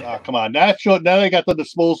on. Now they got the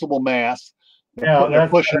disposable masks. They're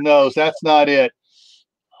pushing those. That's not it.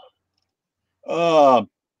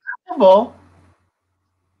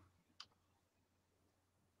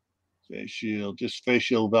 Face shield, just face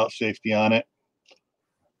shield without safety on it.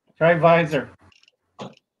 Try visor.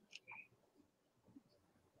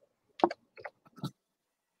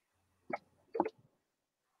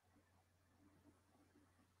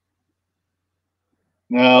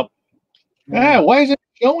 No. Why is it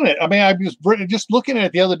showing it? I mean, I was just looking at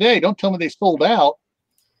it the other day. Don't tell me they sold out.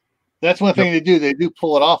 That's one thing they do. They do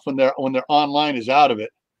pull it off when their online is out of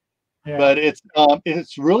it. Yeah. But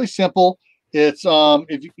it's really simple. It's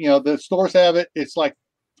if the stores have it. It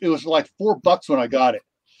was like $4 when I got it,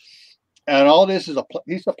 and all this is a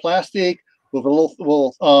piece of plastic with a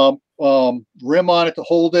little rim on it to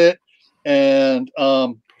hold it, and a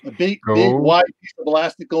big wide piece of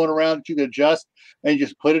elastic going around that you can adjust, and you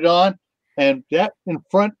just put it on, and that in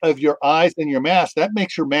front of your eyes and your mask, that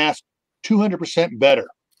makes your mask 200% better.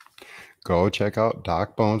 Go check out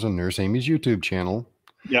Doc Bones and Nurse Amy's YouTube channel.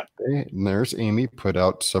 Yeah. Nurse Amy put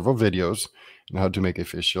out several videos on how to make a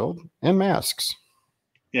face shield and masks.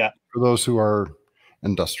 Yeah. For those who are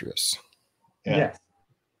industrious. Yeah. Yes.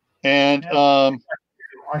 And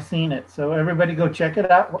I've seen it. So everybody go check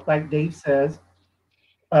it out, like Dave says.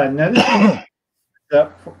 Another thing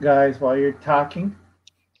up, guys, while you're talking.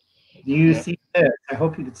 Do you see this? I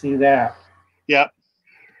hope you can see that. Yeah.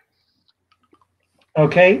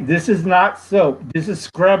 Okay, this is not soap. This is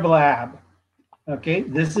Scrub Lab. Okay,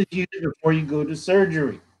 this is used before you go to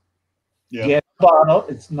surgery. Yeah. Get a bottle.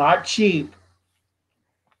 It's not cheap.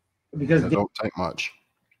 Because don't take much.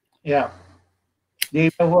 Yeah.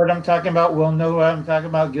 Dave know what I'm talking about. Will know what I'm talking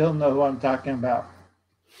about. Gil know what I'm talking about.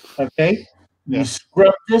 Okay? Yeah. You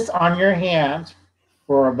scrub this on your hands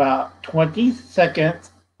for about 20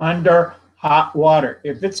 seconds under hot water.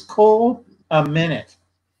 If it's cold, a minute.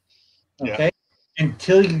 Okay? Yeah.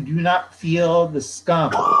 Until you do not feel the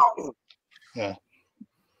scum. Yeah.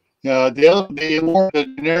 The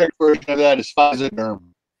generic version of that is Physoderm.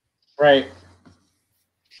 Right.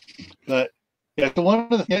 But so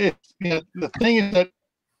one of the thing is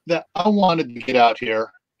that I wanted to get out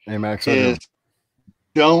here Max is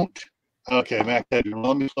don't. Okay, Max, let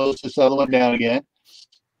me close this other one down again.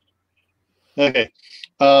 Okay,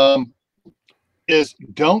 is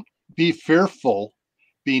don't be fearful,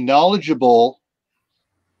 be knowledgeable,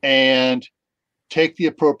 and take the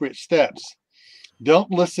appropriate steps.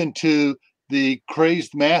 Don't listen to the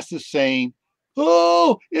crazed masses saying,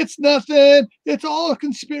 oh, it's nothing. It's all a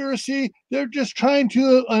conspiracy. They're just trying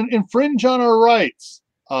to infringe on our rights.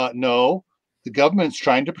 No, the government's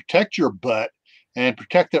trying to protect your butt and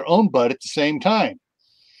protect their own butt at the same time.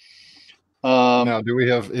 Now, do we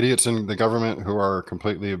have idiots in the government who are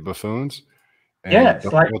completely buffoons? And yeah, it's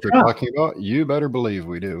like what they're talking about, you better believe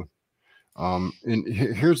we do. And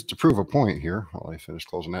here's to prove a point here while I finish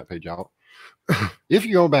closing that page out. If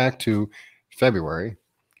you go back to February,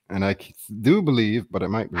 and I do believe, but it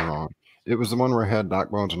might be wrong, it was the one where I had Doc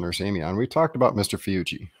Bones and Nurse Amy on. We talked about Mr.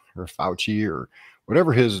 Fauci or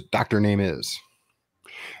whatever his doctor name is.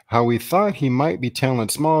 How we thought he might be telling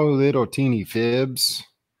small little teeny fibs.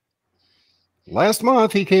 Last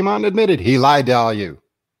month, he came out and admitted he lied to all you.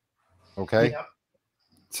 Okay? Yeah.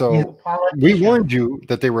 So we warned you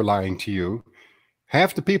that they were lying to you.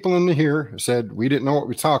 Half the people in here said we didn't know what we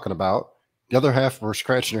were talking about. The other half were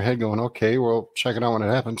scratching their head going, okay, well, check it out when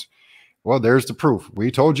it happens. Well, there's the proof.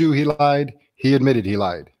 We told you he lied. He admitted he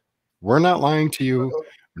lied. We're not lying to you.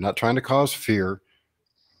 We're not trying to cause fear.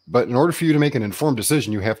 But in order for you to make an informed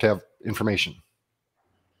decision, you have to have information.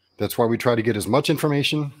 That's why we try to get as much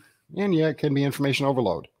information. And yeah, it can be information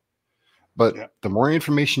overload. But the more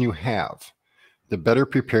information you have, the better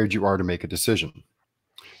prepared you are to make a decision.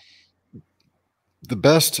 The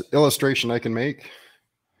best illustration I can make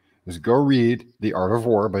is go read The Art of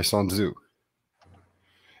War by Sun Tzu.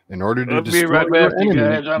 In order to destroy right your back, enemy,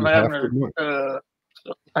 guys. I'm you have having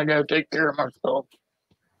I gotta take care of myself.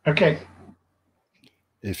 Okay.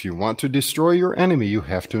 If you want to destroy your enemy, you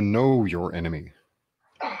have to know your enemy.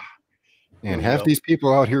 And half these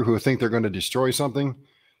people out here who think they're going to destroy something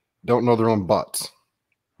don't know their own butts.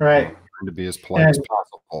 Right. Trying to be as polite as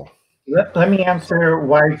possible. Let me answer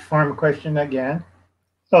White Farm question again.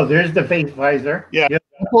 Oh, there's the face visor. Yeah, yep.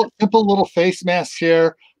 simple little face mask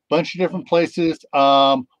here. Bunch of different places.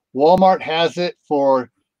 Walmart has it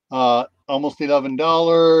for almost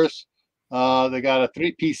 $11. They got a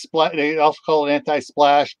 3-piece splash. They also call it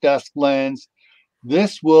anti-splash dust lens.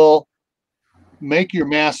 This will make your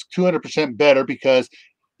mask 200% better because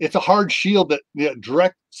it's a hard shield that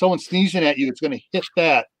direct someone sneezing at you, it's going to hit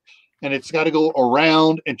that, and it's got to go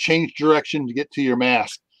around and change direction to get to your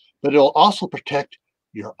mask. But it'll also protect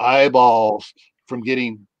your eyeballs from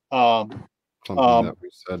getting droplets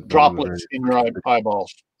in your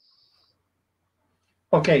eyeballs.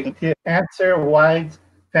 Okay, to answer Wide's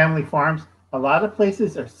Family Farms, a lot of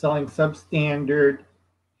places are selling substandard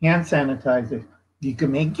hand sanitizers. You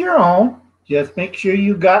can make your own. Just make sure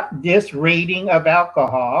you got this rating of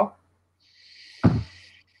alcohol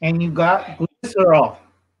and you got glycerol.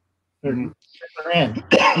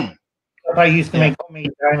 I used to make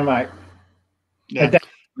homemade dynamite. Yeah.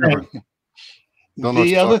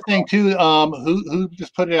 The other thing too, who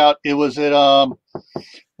just put it out? It was it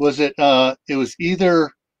was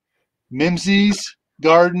either Mimsy's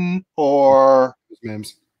Garden or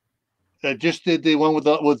Mims. Just did the one with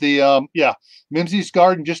the Mimsy's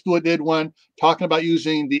Garden just did one talking about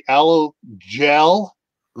using the aloe gel,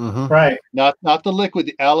 right? Not the liquid,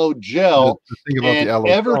 the aloe gel. The thing about and the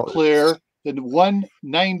aloe Everclear, the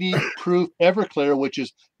 190 proof Everclear, which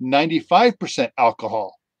is 95%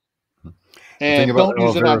 alcohol. And don't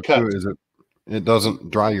use it on cuts. Is it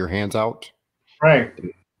doesn't dry your hands out. Right.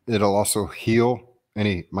 It'll also heal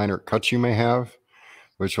any minor cuts you may have,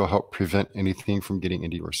 which will help prevent anything from getting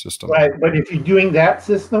into your system. Right, but if you're doing that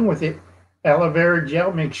system with the aloe vera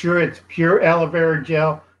gel, make sure it's pure aloe vera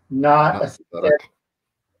gel, not acidic.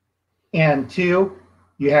 And 2,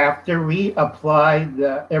 you have to reapply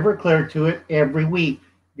the Everclear to it every week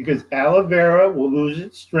because aloe vera will lose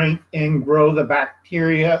its strength and grow the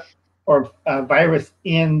bacteria or virus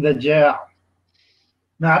in the gel.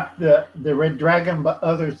 Not the Red Dragon, but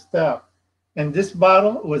other stuff. And this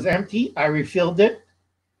bottle was empty. I refilled it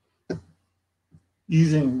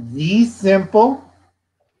using the simple.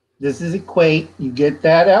 This is Equate. You get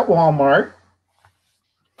that at Walmart.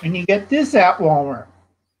 And you get this at Walmart.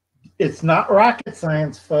 It's not rocket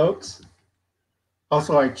science, folks.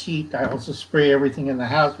 Also, I cheat. I also spray everything in the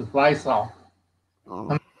house with Lysol. I'm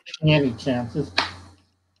not taking any chances.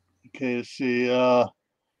 Okay, let's see.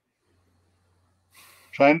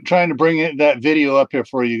 Trying to bring that video up here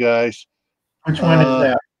for you guys. Which one is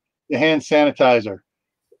that? The hand sanitizer.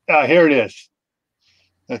 Here it is.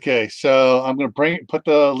 Okay, so I'm going to put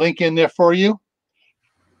the link in there for you.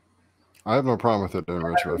 I have no problem with it in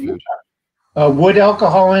Rich Refuge. Wood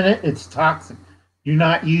alcohol in it, it's toxic. Do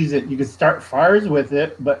not use it. You can start fires with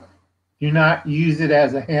it, but do not use it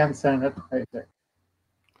as a hand sanitizer.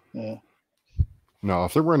 Yeah. No,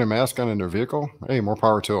 if they're wearing a mask on in their vehicle, hey, more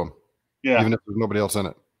power to them. Yeah. Even if there's nobody else in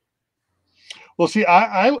it. Well, see,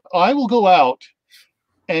 I will go out,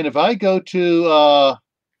 and if I go to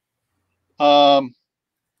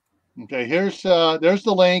okay, there's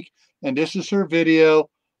the link, and this is her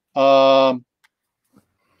video for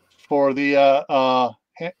the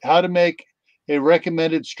how to make a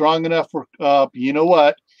recommended strong enough for you know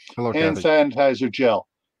what. hand sanitizer gel.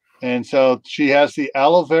 And so she has the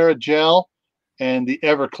aloe vera gel and the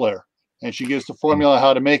Everclear, and she gives the formula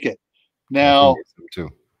how to make it. Now,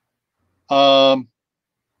 all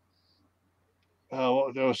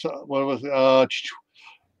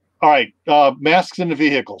right, masks in the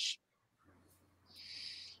vehicles.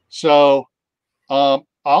 So,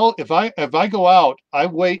 if I go out, I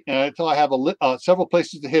wait until I have several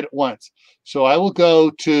places to hit at once. So I will go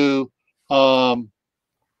to Home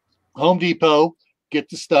Depot, get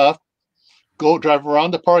the stuff, go drive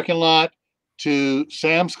around the parking lot to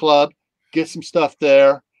Sam's Club, get some stuff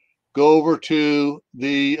there, go over to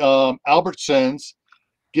the Albertsons,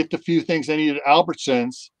 get the few things I need at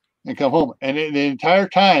Albertsons, and come home. And the entire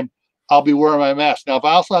time, I'll be wearing my mask. Now, if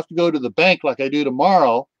I also have to go to the bank like I do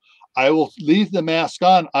tomorrow, I will leave the mask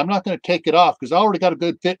on. I'm not going to take it off because I already got a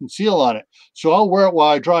good fit and seal on it. So I'll wear it while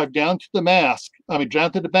I drive down to the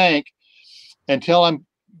down to the bank until I'm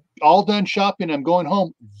all done shopping. I'm going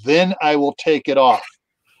home. Then I will take it off.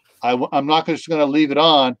 I'm not just going to leave it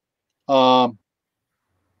on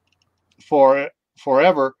for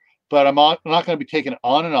forever. But I'm not going to be taking it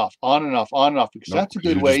on and off, because that's a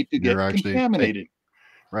good way to get contaminated.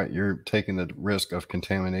 Right. You're taking the risk of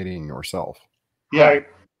contaminating yourself. Yeah. Right.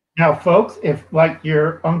 Now, folks, if like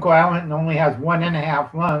your Uncle Alan only has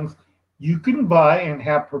 1.5 lungs, you can buy and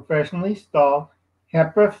have professionally installed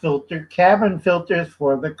HEPA filter cabin filters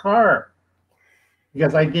for the car.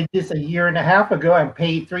 Because I did this 1.5 years ago and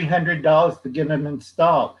paid $300 to get them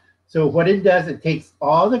installed. So what it does, it takes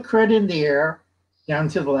all the crud in the air down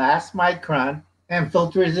to the last micron and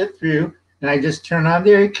filters it through. And I just turn on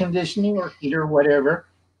the air conditioning or heater or whatever,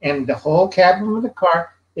 and the whole cabin of the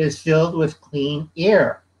car is filled with clean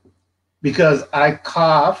air. Because I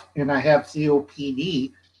cough and I have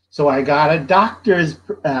COPD, so I got a doctor's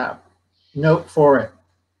note for it.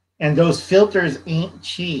 And those filters ain't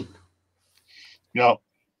cheap. No.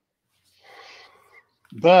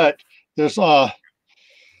 But there's one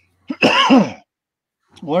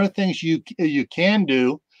of the things you can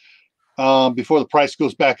do before the price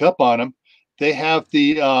goes back up on them. They have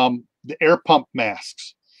the air pump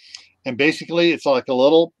masks, and basically it's like a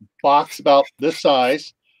little box about this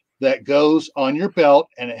size that goes on your belt,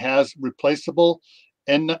 and it has replaceable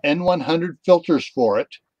N100 filters for it,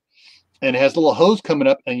 and it has a little hose coming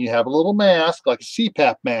up, and you have a little mask like a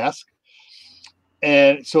CPAP mask,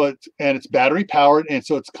 and so it's battery powered, and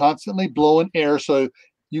so it's constantly blowing air. So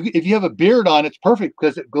if you have a beard on, it's perfect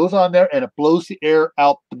because it goes on there and it blows the air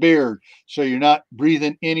out the beard, so you're not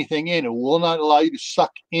breathing anything in. It will not allow you to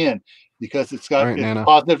suck in because it's got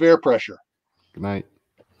positive air pressure. Good night.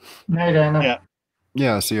 Night, Anna. Yeah.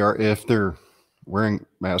 Yeah, CR, if they're wearing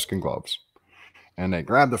masks and gloves and they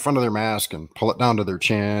grab the front of their mask and pull it down to their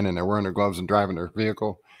chin and they're wearing their gloves and driving their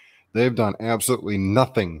vehicle, they've done absolutely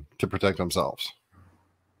nothing to protect themselves.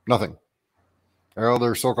 Nothing. All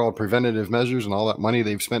their so-called preventative measures and all that money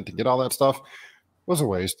they've spent to get all that stuff was a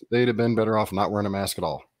waste. They'd have been better off not wearing a mask at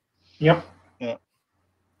all. Yep. Yeah.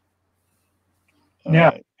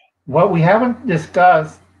 Now, what we haven't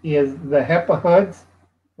discussed is the HEPA hoods.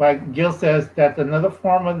 Like Jill says, that's another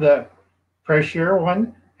form of the pressure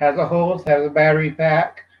one. Has a hose, has a battery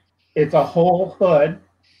pack. It's a whole hood.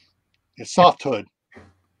 It's soft hood.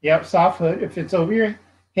 Yep, soft hood. If it's over your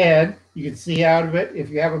head, you can see out of it. If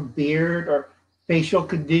you have a beard or facial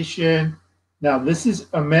condition. Now, this is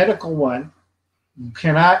a medical one. You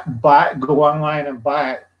cannot go online and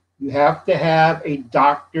buy it. You have to have a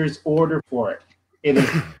doctor's order for it. It is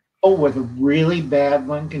with a really bad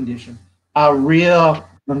lung condition. A real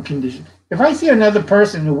lung condition. If I see another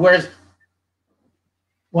person who wears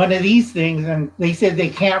one of these things and they say they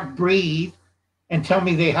can't breathe and tell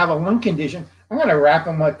me they have a lung condition, I'm going to wrap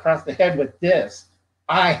them across the head with this.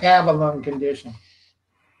 I have a lung condition.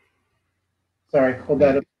 Sorry, hold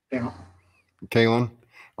that up down. Kaylin,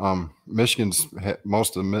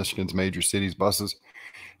 most of Michigan's major cities buses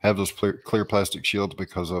have those clear plastic shields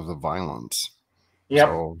because of the violence. Yep.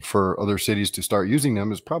 So for other cities to start using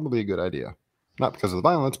them is probably a good idea. Not because of the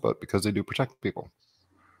violence, but because they do protect people.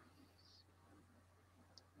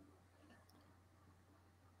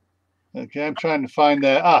 Okay, I'm trying to find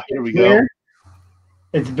that. Here we go.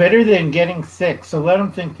 It's better than getting sick, so let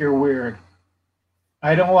them think you're weird.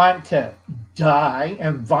 I don't want to die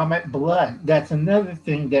and vomit blood. That's another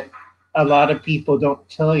thing that a lot of people don't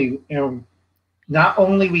tell you. And not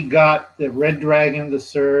only we got the red dragon, the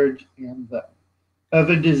surge, and the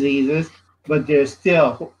other diseases, but there's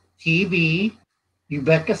still TB,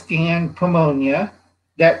 Uzbekistan pneumonia,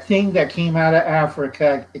 that thing that came out of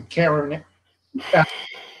Africa. I can't remember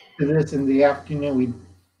this in the afternoon.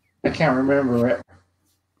 I can't remember it.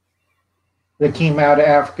 that came out of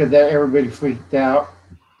Africa that everybody freaked out.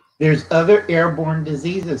 There's other airborne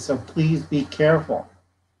diseases, so please be careful.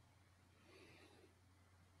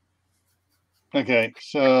 Okay,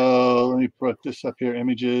 so let me put this up here.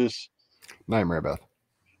 Images. Nightmare Beth.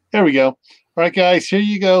 There we go. All right, guys, here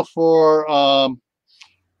you go for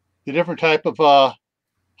the different type of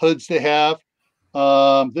hoods they have.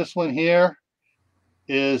 This one here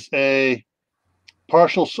is a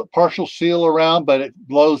partial seal around, but it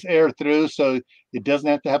blows air through, so it doesn't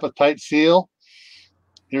have to have a tight seal.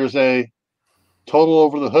 Here's a total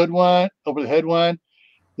over the head one.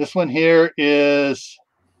 This one here is,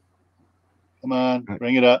 come on,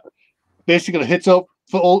 bring it up. Basically, it hits up,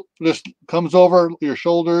 just comes over your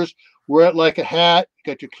shoulders. Wear it like a hat.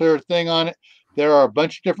 Got your clear thing on it. There are a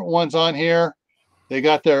bunch of different ones on here. They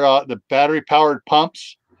got their the battery powered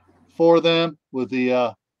pumps for them with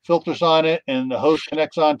the filters on it, and the hose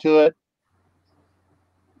connects onto it.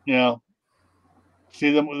 You know,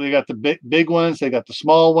 see them? They got the big ones. They got the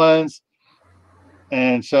small ones,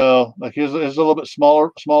 and so like here's a little bit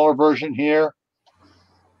smaller version here.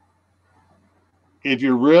 If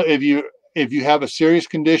you have a serious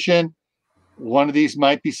condition, one of these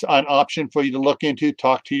might be an option for you to look into.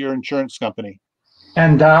 Talk to your insurance company.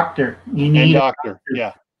 And doctor, you need doctor.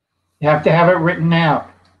 Yeah, you have to have it written out.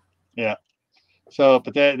 Yeah. So,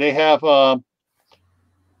 but they have,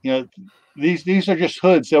 you know, these are just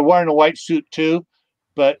hoods. They're wearing a white suit too,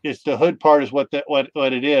 but it's the hood part is what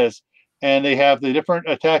it is, and they have the different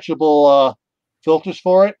attachable filters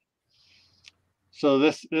for it. So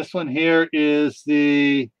this one here is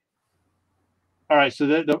the. All right, so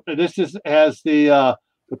this has the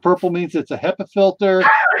purple means it's a HEPA filter,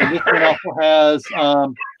 and this one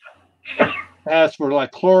also has for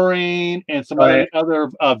like chlorine and some other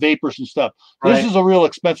vapors and stuff. This is a real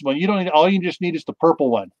expensive one. You don't need, all you just need is the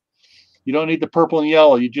purple one. You don't need the purple and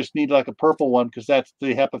yellow. You just need like a purple one because that's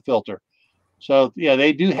the HEPA filter. So yeah,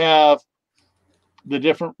 they do have the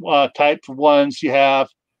different types of ones. You have,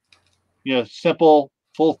 you know, simple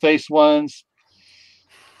full face ones,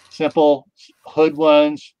 simple hood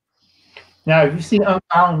ones. Now, if you see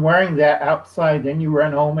Alan wearing that outside, then you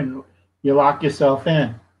run home and you lock yourself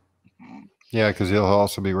in. Yeah, because he'll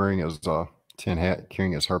also be wearing his tin hat,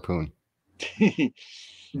 carrying his harpoon.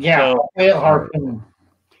 Yeah, so, harpoon.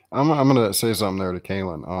 I'm gonna say something there to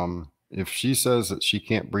Kaylin. If she says that she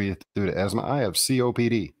can't breathe due to asthma, I have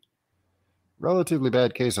COPD. Relatively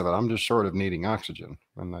bad case of it. I'm just short of needing oxygen,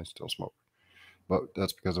 and I still smoke. But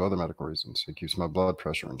that's because of other medical reasons. It keeps my blood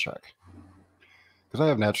pressure in check. Because I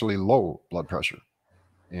have naturally low blood pressure.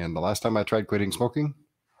 And the last time I tried quitting smoking,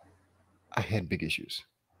 I had big issues.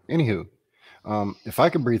 Anywho, if I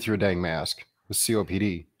can breathe through a dang mask with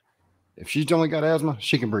COPD, if she's only got asthma,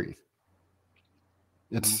 she can breathe.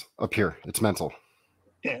 It's up here. It's mental.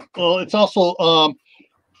 Yeah. Well, it's also,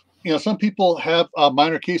 you know, some people have a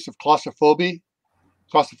minor case of claustrophobia,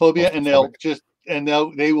 and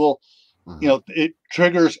they will, you know, it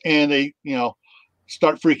triggers and they, you know,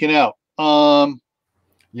 start freaking out.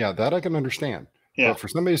 Yeah, that I can understand. Yeah. But for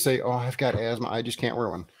somebody to say, "Oh, I've got asthma, I just can't wear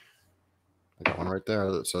one," I got one right there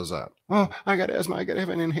that says that. "Oh, I got asthma, I got to have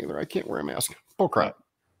an inhaler, I can't wear a mask." Bull crap.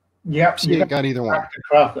 Yep. She ain't got either one.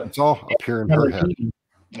 It's all up here in her head.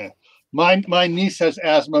 Yeah. My niece has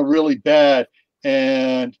asthma really bad,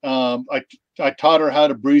 and I taught her how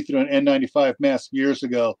to breathe through an N95 mask years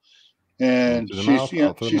ago, and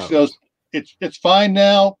she goes, "It's fine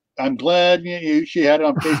now. I'm glad she had it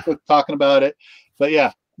on Facebook talking about it." But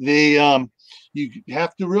yeah, you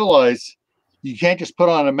have to realize you can't just put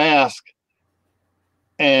on a mask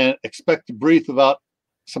and expect to breathe without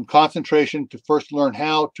some concentration to first learn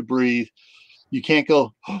how to breathe. You can't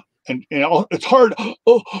go and it's hard.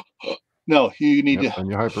 Oh, no, you need to. And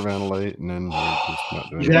you hyperventilate, and then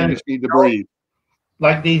you just need to breathe.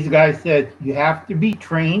 Like these guys said, you have to be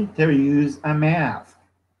trained to use a mask.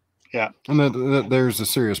 Yeah, and then there's a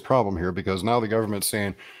serious problem here because now the government's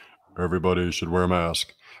saying everybody should wear a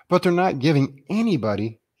mask, but they're not giving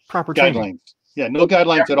anybody proper guidelines. Training. Yeah, no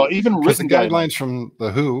guidelines at all. Even written guidelines from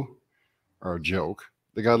the WHO are a joke.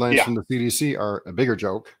 The guidelines from the CDC are a bigger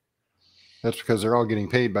joke. That's because they're all getting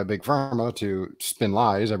paid by Big Pharma to spin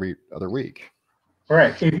lies every other week. All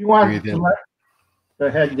right. If you want to go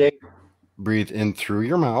ahead, Dave. Breathe in through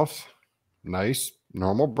your mouth. Nice,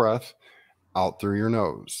 normal breath. Out through your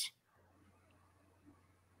nose.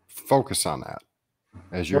 Focus on that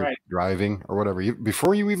as you're driving or whatever.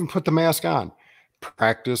 Before you even put the mask on,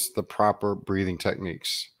 practice the proper breathing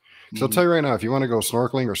techniques. So I'll tell you right now, if you want to go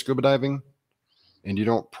snorkeling or scuba diving and you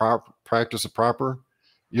don't practice it proper,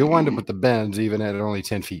 you'll wind up with the bends even at only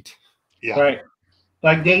 10 feet. Yeah. Right.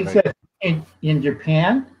 Like Dave said, in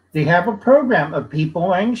Japan, They have a program of people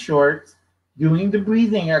wearing shorts, doing the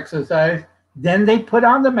breathing exercise. Then they put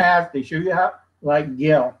on the mask. They show you how, like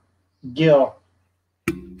Gil,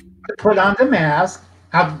 put on the mask,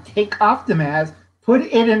 how to take off the mask, put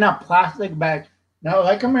it in a plastic bag. Not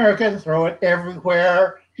like Americans, throw it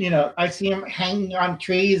everywhere. You know, I see them hanging on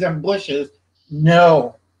trees and bushes.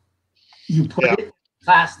 No, you put it in a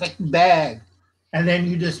plastic bag, and then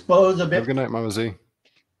you dispose of it. Have a good night, Mama Z.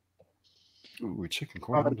 Ooh, chicken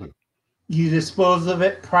corn blue. You dispose of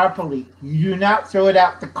it properly. You do not throw it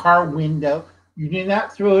out the car window. You do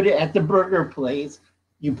not throw it at the burger place.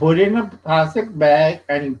 You put it in a plastic bag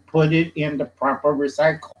and you put it in the proper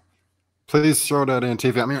recycle. Please throw that in,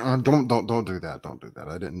 Antifa. I mean, don't do that. Don't do that.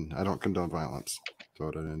 I don't condone violence. Throw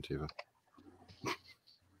it in, Antifa.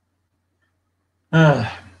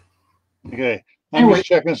 Okay, I'm just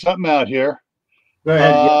checking something out here. Go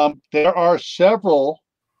ahead. There are several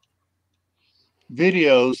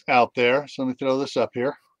videos out there. So let me throw this up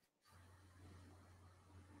here.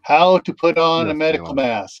 How to put on a medical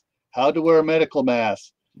mask. How to wear a medical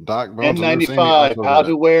mask. Doc Bones N95.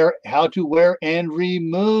 How to wear and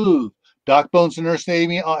remove. Doc Bones and Nurse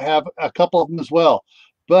Amy have a couple of them as well.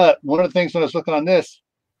 But one of the things when I was looking on this,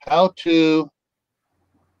 how to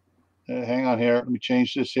hang on here. Let me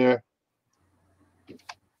change this here.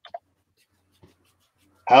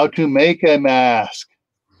 How to make a mask.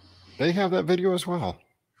 They have that video as well.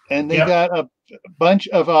 And they got a bunch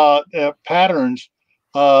of patterns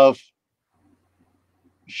of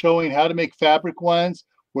showing how to make fabric ones,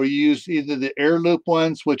 where you use either the air loop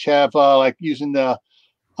ones, which have like using the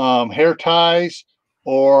hair ties,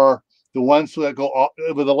 or the ones that go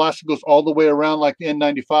with the elastic goes all the way around like the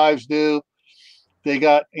N95s do. They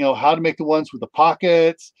got, you know, how to make the ones with the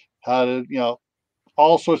pockets, how to, you know,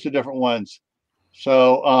 all sorts of different ones.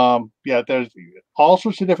 So yeah, there's all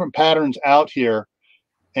sorts of different patterns out here,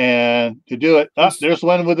 and to do it, there's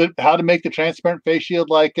one with it, how to make the transparent face shield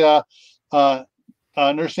like Nurse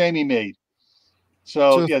Amy made.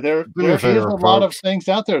 So yeah, there's a lot of things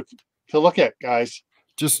out there to look at, guys.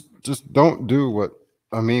 Just don't do what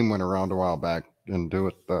a meme went around a while back and do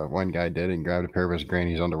what the one guy did and grabbed a pair of his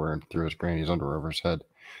granny's underwear and threw his granny's underwear over his head.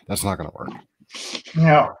 That's not going to work.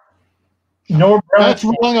 No. No, that's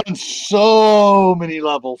wrong on so many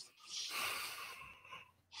levels.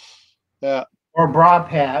 Yeah. Or bra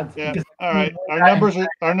pads. Yeah. All right.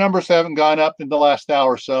 Our numbers haven't gone up in the last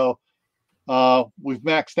hour, so we've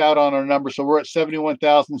maxed out on our numbers. So we're at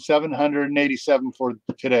 71,787 for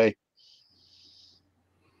today.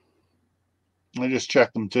 I just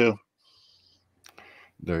checked them too.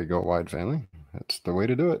 There you go, Wide Family. That's the way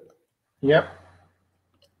to do it. Yep.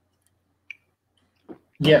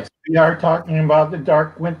 Yes, we are talking about the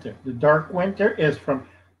dark winter. The dark winter is from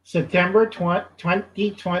September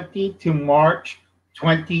 2020 to March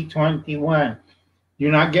 2021.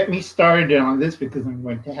 Do not get me started on this because I'm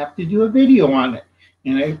going to have to do a video on it.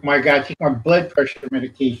 And I got to take my blood pressure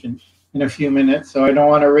medication in a few minutes, so I don't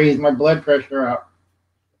want to raise my blood pressure up.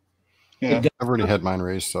 Yeah, I've already had mine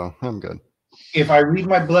raised, so I'm good. If I read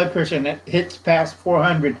my blood pressure and it hits past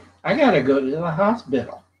 400, I got to go to the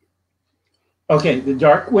hospital. Okay, the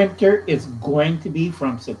dark winter is going to be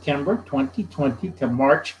from September 2020 to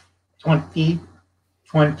March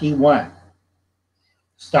 2021.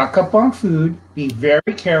 Stock up on food. Be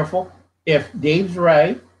very careful. If Dave's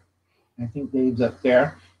right, I think Dave's up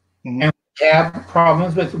there, and we have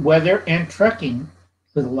problems with weather and trucking,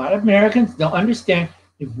 because a lot of Americans don't understand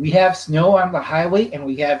if we have snow on the highway and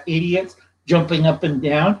we have idiots jumping up and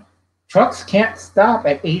down, trucks can't stop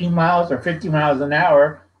at 80 miles or 50 miles an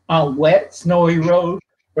hour on wet, snowy roads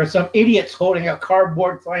where some idiot's holding a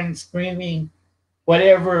cardboard sign screaming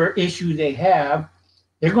whatever issue they have.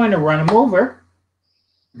 They're going to run them over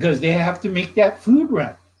because they have to make that food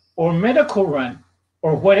run or medical run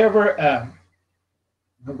or whatever. I'm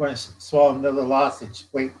going to swallow another lozenge.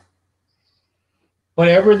 Wait.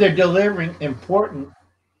 Whatever they're delivering, important.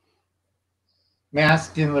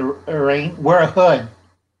 Mask in the rain, wear a hood.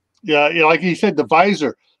 Yeah, like you said, the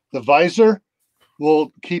visor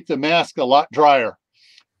will keep the mask a lot drier.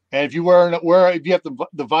 And if you if you have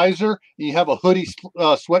the visor and you have a hoodie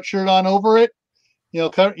sweatshirt on over it, it'll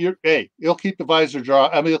keep the visor dry.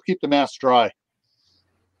 I mean, it'll keep the mask dry.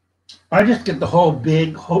 I just get the whole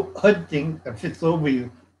big hood thing that fits over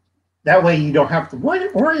you. That way you don't have to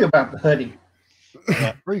worry about the hoodie.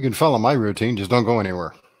 Yeah. Or you can follow my routine. Just don't go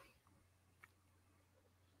anywhere.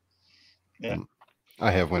 Yeah. I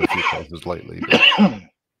have went a few places lately.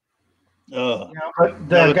 But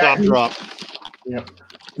the guy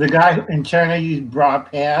the guy in China used bra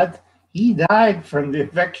pads. He died from the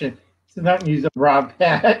infection. So don't use a bra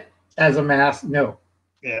pad as a mask. No.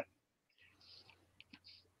 Yeah.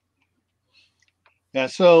 Yeah.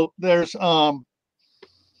 So there's well,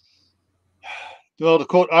 to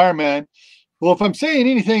quote Iron Man, well, if I'm saying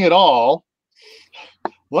anything at all,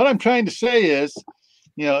 what I'm trying to say is,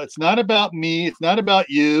 it's not about me. It's not about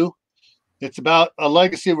you. It's about a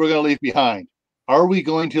legacy we're going to leave behind. Are we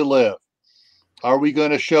going to live? Are we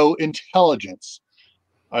going to show intelligence?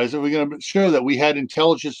 Are we going to show that we had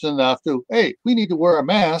intelligence enough to, hey, we need to wear a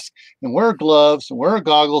mask and wear gloves and wear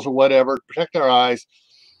goggles or whatever to protect our eyes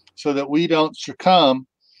so that we don't succumb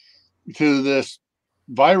to this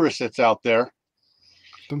virus that's out there.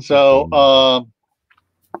 So,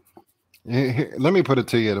 let me put it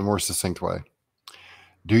to you in a more succinct way.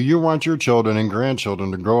 Do you want your children and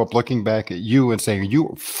grandchildren to grow up looking back at you and saying,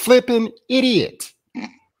 you flipping idiot?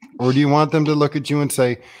 Or do you want them to look at you and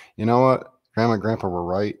say, you know what? Grandma and grandpa were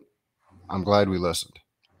right. I'm glad we listened.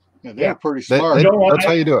 Yeah, they're pretty smart. That's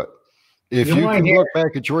how you do it. If you can look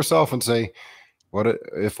back at yourself and say,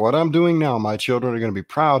 if what I'm doing now, my children are going to be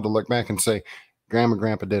proud to look back and say, grandma and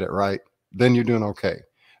grandpa did it right, then you're doing okay.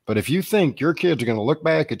 But if you think your kids are going to look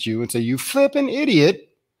back at you and say, you flipping idiot,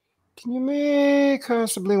 you may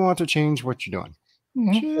possibly want to change what you're doing.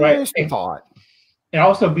 Just a thought. It'd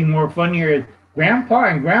also be more funnier if grandpa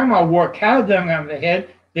and grandma wore cow dung on the head.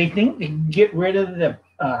 They think they can get rid of the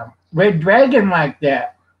red dragon like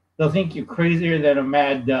that. They'll think you're crazier than a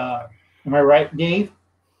mad dog. Am I right, Dave?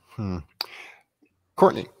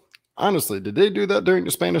 Courtney, honestly, did they do that during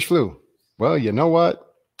the Spanish flu? Well, you know what?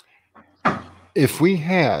 If we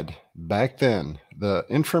had back then the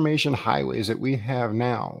information highways that we have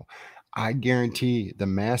now, I guarantee the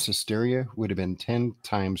mass hysteria would have been 10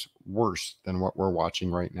 times worse than what we're watching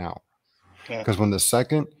right now. Because when the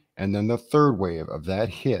second and then the third wave of that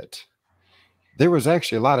hit, there was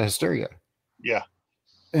actually a lot of hysteria. Yeah.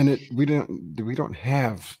 And we don't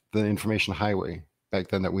have the information highway back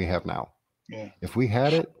then that we have now. Yeah. If we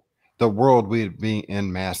had it, the world would be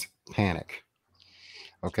in mass panic.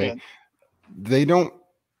 Okay. Yeah. They don't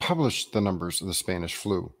publish the numbers of the Spanish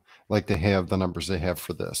flu like they have the numbers they have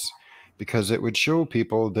for this, because it would show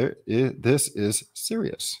people this is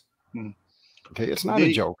serious. Okay. It's not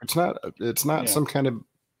a joke. It's not some kind of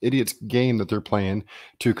idiot's game that they're playing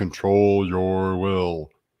to control your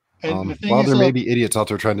will. While there may be idiots out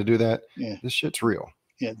there trying to do that, this shit's real.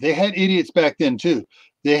 Yeah, they had idiots back then too.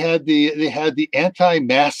 They had the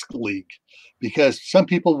anti-mask league, because some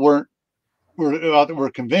people were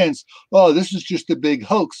convinced, oh, this is just a big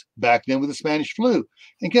hoax back then with the Spanish flu.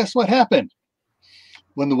 And guess what happened?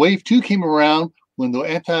 When the wave 2 came around, when the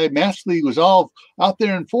anti-mask league was all out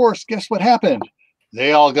there in force, guess what happened?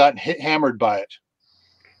 They all got hammered by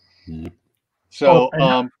it. So,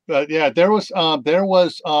 there was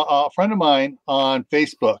a friend of mine on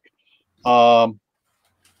Facebook,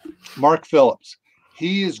 Mark Phillips.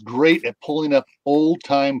 He is great at pulling up old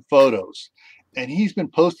time photos, and he's been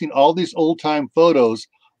posting all these old time photos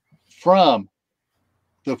from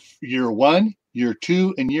the year 1, year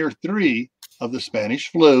 2, and year 3 of the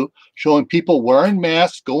Spanish flu, showing people wearing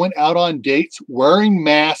masks, going out on dates, wearing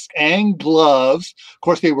masks and gloves. Of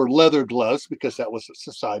course, they were leather gloves because that was what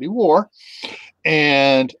society wore.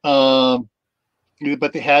 And, but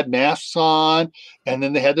they had masks on, and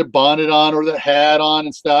then they had their bonnet on or their hat on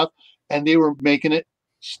and stuff, and they were making it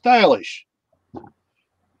stylish.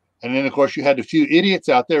 And then, of course, you had a few idiots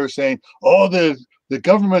out there saying, oh, the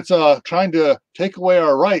government's trying to take away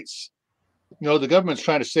our rights. The government's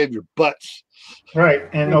trying to save your butts. Right.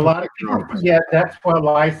 And a lot of people forget that's why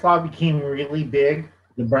Lysol became really big,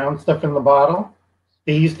 the brown stuff in the bottle.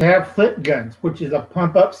 They used to have flip guns, which is a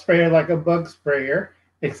pump-up sprayer like a bug sprayer,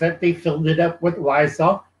 except they filled it up with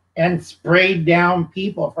Lysol and sprayed down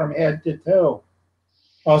people from head to toe.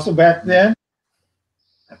 Also back in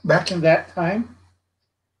that time,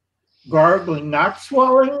 gargling, not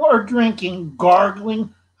swallowing or drinking,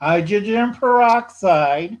 gargling hydrogen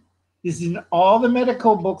peroxide. This is in all the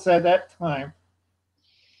medical books at that time.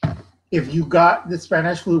 If you got the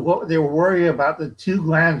Spanish flu, what they were worried about, the 2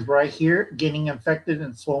 glands right here getting infected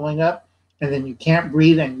and swelling up, and then you can't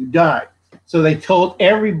breathe and you die. So they told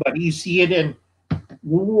everybody, you see it in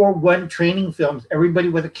World War I training films, everybody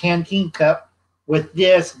with a canteen cup with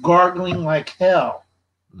this gargling like hell.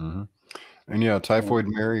 Mm-hmm. And yeah, Typhoid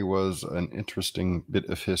Mary was an interesting bit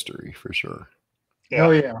of history for sure. Yeah.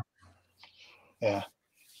 Oh yeah. Yeah.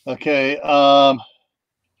 Okay.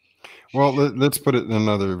 Well, let's put it in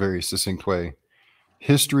another very succinct way.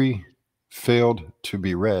 History failed to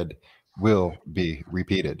be read will be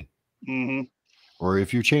repeated. Mm-hmm. Or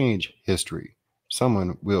if you change history,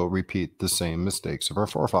 someone will repeat the same mistakes of our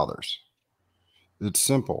forefathers. It's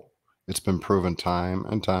simple. It's been proven time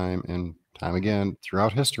and time and time again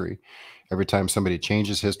throughout history. Every time somebody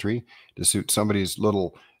changes history to suit somebody's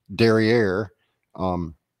little derriere,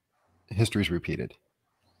 history's repeated.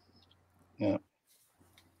 Yeah.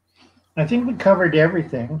 I think we covered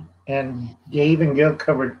everything, and Dave and Gil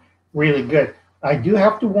covered really good. I do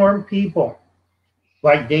have to warn people,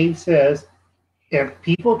 like Dave says, if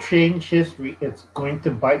people change history, it's going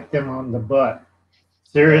to bite them on the butt.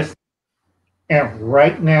 Seriously. And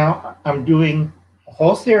right now, I'm doing a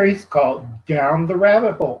whole series called Down the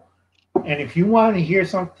Rabbit Hole. And if you want to hear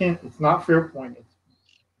something, it's not fair point.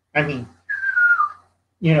 I mean,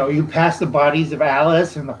 you know, you pass the bodies of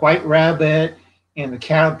Alice and the white rabbit and the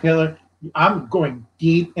caterpillar. I'm going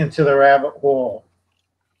deep into the rabbit hole.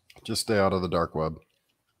 Just stay out of the dark web.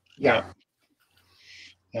 Yeah.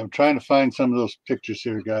 I'm trying to find some of those pictures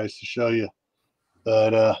here, guys, to show you.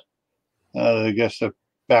 But I guess they're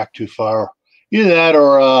back too far. Either that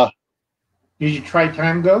or did you try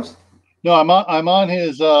Time Ghost? No, I'm on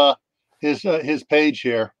his page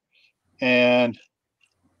here, and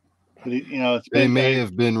you know they may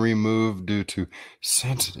have been removed due to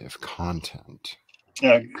sensitive content.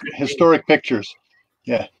 Yeah, historic pictures.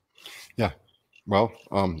 Yeah. Yeah. Well,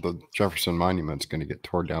 the Jefferson Monument's going to get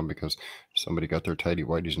torn down because somebody got their tidy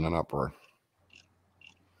whities in an uproar.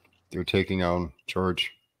 They're taking on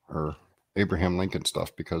George or Abraham Lincoln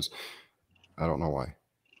stuff because I don't know why.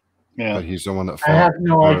 Yeah. But he's the one that fought I have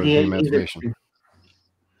no idea emancipation. Either.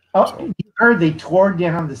 Oh, so. You heard they tore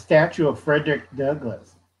down the statue of Frederick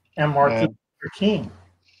Douglass and Martin Luther King.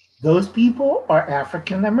 Those people are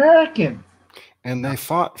African Americans. And they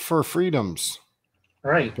fought for freedoms.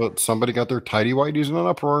 Right. But somebody got their tidy whities in an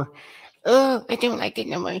uproar. Oh, I don't like it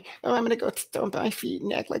no more. Oh, I'm going to go stomp my feet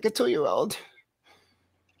and act like a 2-year-old.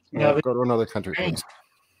 No, go to another country, please.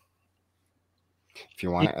 If you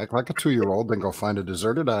want to act like a 2-year-old, then go find a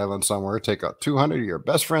deserted island somewhere, take out 200 of your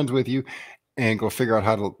best friends with you, and go figure out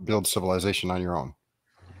how to build civilization on your own.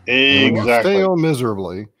 Exactly. And when you fail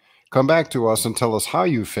miserably, come back to us and tell us how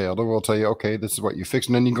you failed, and we'll tell you, okay, this is what you fixed,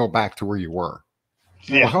 and then you go back to where you were.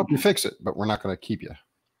 Yeah. We'll help you fix it, but we're not going to keep you.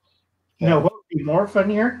 You know what would be more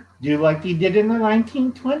funnier? Do like you did in the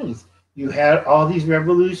 1920s. You had all these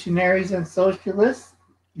revolutionaries and socialists.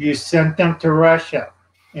 You sent them to Russia.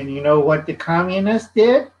 And you know what the communists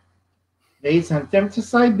did? They sent them to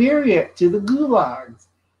Siberia, to the gulags,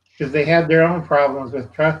 because they had their own problems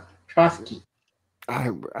with Trotsky.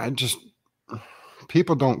 I just,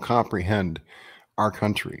 people don't comprehend our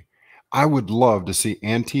country. I would love to see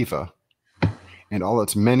Antifa and all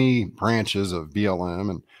its many branches of BLM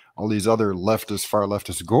and all these other leftists, far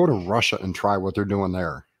leftists, go to Russia and try what they're doing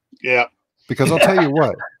there. Yeah. Because I'll tell you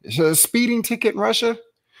what, a speeding ticket in Russia,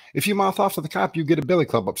 if you mouth off to the cop, you get a billy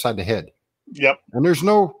club upside the head. Yep. And there's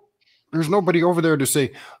nobody over there to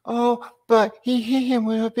say, oh, but he hit him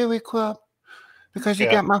with a billy club because he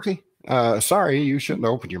got monkey. Sorry, you shouldn't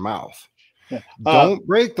open your mouth. Yeah. Don't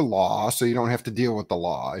break the law so you don't have to deal with the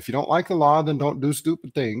law. If you don't like the law, then don't do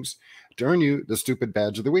stupid things to earn you the stupid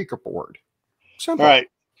badge of the week award. Simple. All right.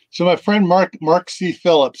 So my friend Mark C.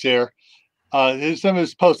 Phillips here, some of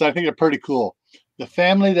his posts, I think are pretty cool. The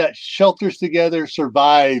family that shelters together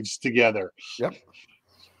survives together. Yep.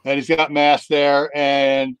 And he's got masks there,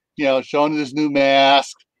 and you know, showing his new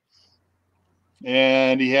mask,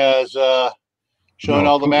 and he has showing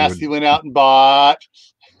all the masks he went out and bought.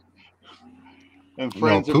 And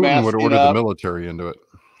friends of Putin would order the military into it.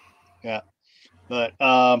 Yeah, but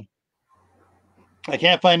I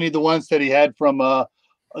can't find any of the ones that he had from the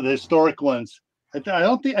historic ones. I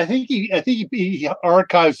think he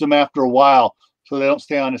archives them after a while, so they don't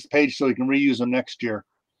stay on his page, so he can reuse them next year.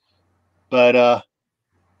 But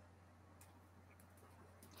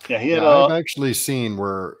yeah, he had. I've actually seen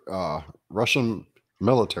where Russian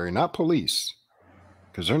military, not police,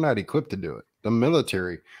 because they're not equipped to do it. The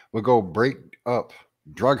military will go break up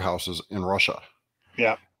drug houses in Russia.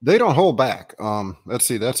 Yeah. They don't hold back. Let's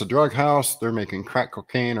see, that's a drug house. They're making crack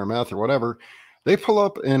cocaine or meth or whatever. They pull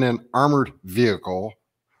up in an armored vehicle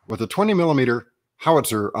with a 20 millimeter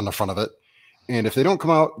howitzer on the front of it. And if they don't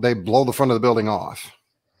come out, they blow the front of the building off.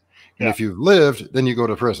 And if you've lived, then you go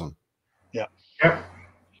to prison. Yeah. Yep.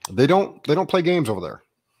 They don't play games over there.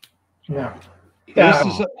 No.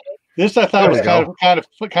 This I thought was kind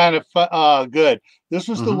of good. This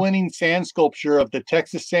was the winning sand sculpture of the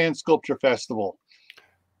Texas Sand Sculpture Festival.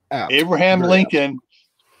 Abraham Lincoln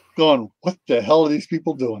going, what the hell are these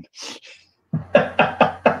people doing?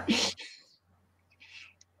 But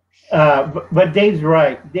Dave's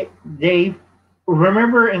right. Dave,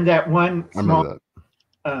 remember in that one small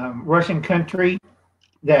Russian country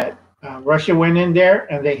that Russia went in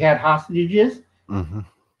there and they had hostages? Mm-hmm.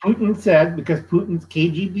 Putin said, because Putin's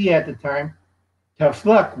KGB at the time, tough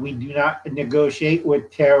luck. We do not negotiate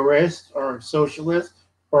with terrorists or socialists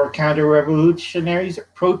or counter-revolutionaries or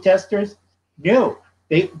protesters. No,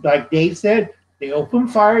 they, like Dave said, they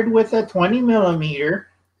opened fired with a 20 millimeter,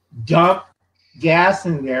 dumped gas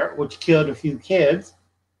in there, which killed a few kids.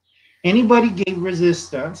 Anybody gave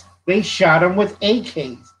resistance, they shot them with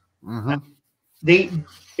AKs. Mm-hmm.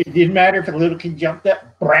 It didn't matter if a little kid jumped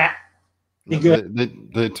up, brat.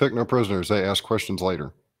 They took no prisoners. They asked questions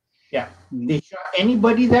later. Yeah, they shot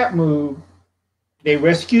anybody that moved. They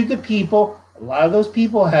rescued the people. A lot of those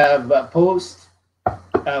people have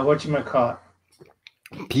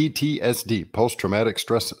PTSD, post-traumatic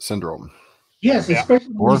stress syndrome. Yes,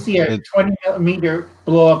 especially when you see a 20 millimeter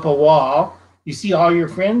blow up a wall. You see all your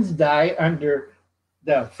friends die under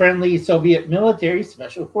the friendly Soviet military,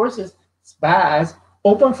 special forces, spies,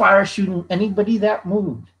 open fire shooting anybody that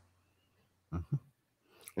moved. Mm-hmm.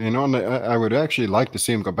 And I would actually like to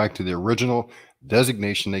see him go back to the original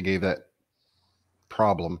designation they gave that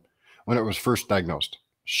problem when it was first diagnosed.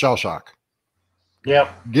 Shell shock.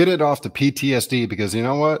 Yep. Get it off the PTSD, because you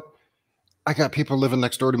know what? I got people living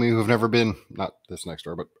next door to me who have never been, not this next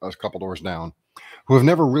door, but a couple doors down, who have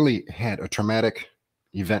never really had a traumatic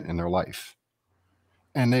event in their life.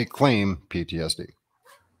 And they claim PTSD.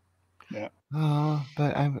 Yeah. Oh,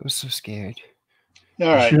 but I was so scared. All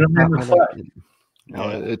right.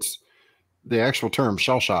 It's the actual term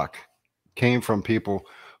shell shock came from people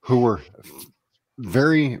who were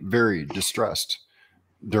very, very distressed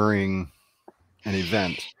during an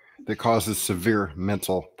event that causes severe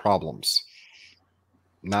mental problems.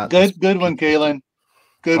 Not good one, Kaylin.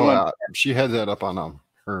 Good one. She had that up on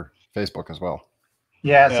her Facebook as well.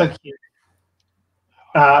 Yeah, so cute.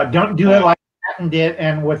 Don't do it like Patton did,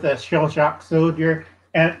 and with a shell shock soldier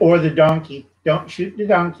or the donkey. Don't shoot the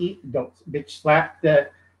donkey. Don't bitch slap the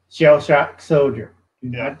shell shock soldier.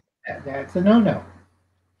 That's a no.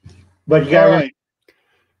 But you got right.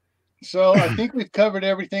 So I think we've covered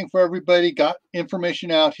everything for everybody. Got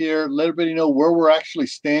information out here. Let everybody know where we're actually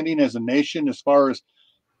standing as a nation as far as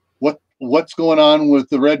what's going on with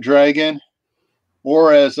the Red Dragon,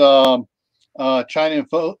 or as China and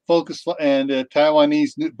Focus and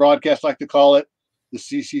Taiwanese broadcasts like to call it, the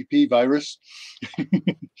CCP virus.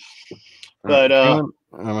 But I'm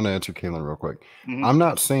going to answer Kaylin real quick. Mm-hmm. I'm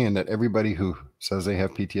not saying that everybody who says they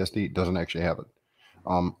have PTSD doesn't actually have it.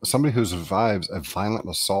 Somebody who survives a violent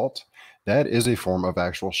assault, that is a form of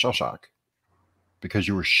actual shell shock, because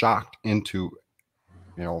you were shocked into,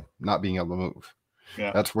 not being able to move.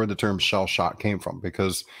 Yeah. That's where the term shell shock came from,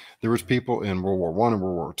 because there was people in World War I and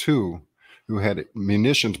World War II who had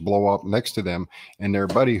munitions blow up next to them, and their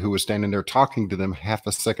buddy who was standing there talking to them half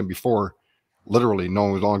a second before literally no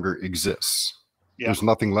longer exists. Yeah. There's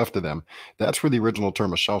nothing left of them. That's where the original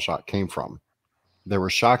term of shell shock came from. They were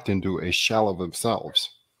shocked into a shell of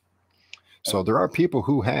themselves. So there are people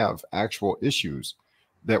who have actual issues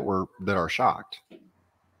that are shocked.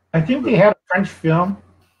 I think they had a French film,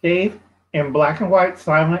 Dave, in black and white,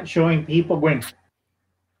 silent, showing people going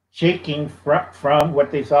shaking from what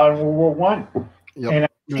they saw in World War I. Yep. And I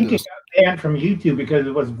think it got banned from YouTube because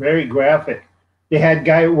it was very graphic. They had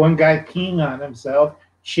one guy peeing on himself,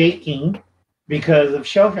 shaking because of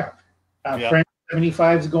shell shock. French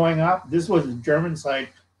 75s going off. This was the German side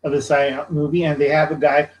of the silent movie, and they have a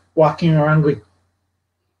guy walking around going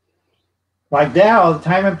like that all the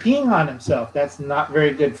time and peeing on himself. That's not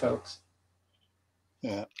very good, folks.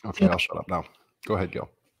 Yeah. Okay, I'll shut up now. Go ahead, Gil.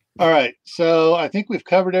 All right. So I think we've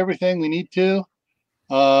covered everything we need to.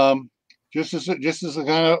 Just as a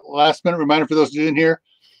kind of last minute reminder for those who didn't hear.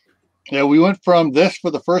 Yeah, we went from this for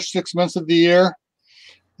the first 6 months of the year,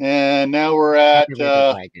 and now we're at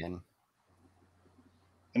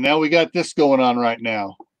and now we got this going on right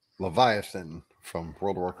now. Leviathan from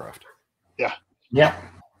World of Warcraft. Yeah. Yeah.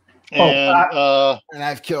 And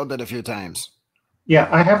I've killed it a few times. Yeah,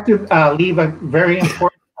 I have to leave a very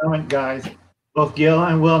important comment, guys. Both Gil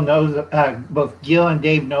and both Gil and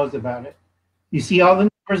Dave knows about it. You see all the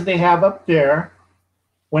numbers they have up there.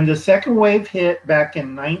 When the second wave hit back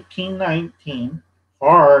in 1919,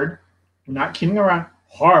 hard, I'm not kidding around,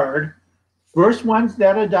 hard, first ones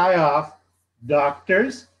that'll die off,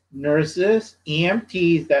 doctors, nurses,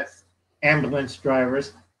 EMTs, that's ambulance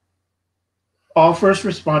drivers, all first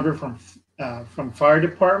responder from fire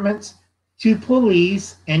departments to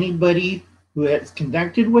police, anybody who has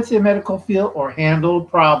connected with the medical field or handled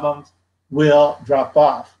problems will drop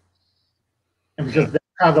off. And because that's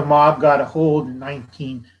how the mob got a hold in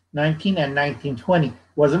 1919 and 1920.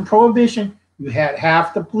 Wasn't prohibition. You had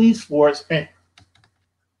half the police force. And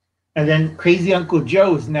then Crazy Uncle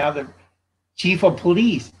Joe is now chief of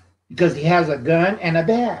police because he has a gun and a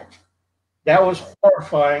badge. That was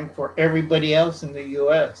horrifying for everybody else in the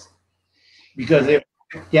U.S. because it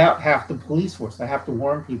picked out half the police force. I have to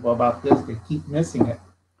warn people about this. They keep missing it.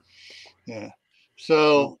 Yeah.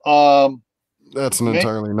 So that's an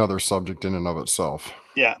entirely another subject in and of itself.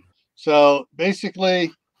 Yeah. So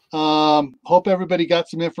basically, hope everybody got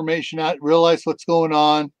some information out, realize what's going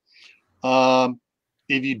on.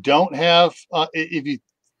 If you don't have,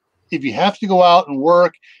 if you have to go out and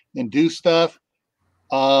work and do stuff,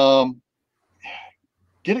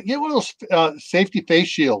 get one of those safety face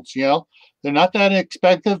shields. You know, they're not that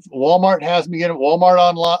expensive. Walmart has me get it.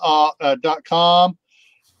 Walmart.com.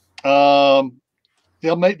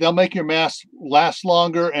 They'll make your mask last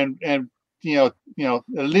longer and at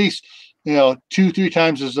least 2-3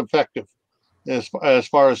 times as effective as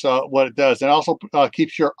far as what it does, and also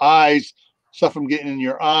keeps your eyes stuff from getting in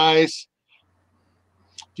your eyes.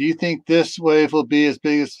 Do you think this wave will be as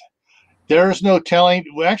big as? There's no telling.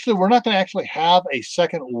 Actually, we're not going to actually have a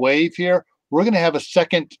second wave here. We're going to have a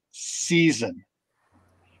second season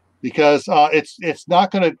because it's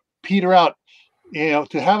not going to peter out.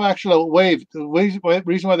 To have actually a wave, the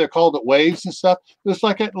reason why they're called it waves and stuff, it's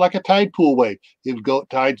like a tide pool wave.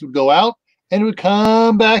 Tides would go out and it would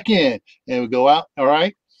come back in and it would go out. All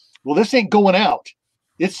right. Well, this ain't going out.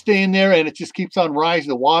 It's staying there and it just keeps on rising.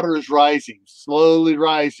 The water is rising, slowly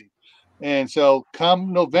rising. And so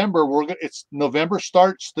come November, November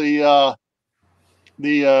starts the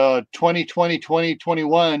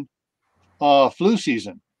 2020-2021 flu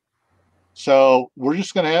season. So we're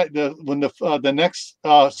just going to have when the next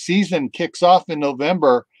season kicks off in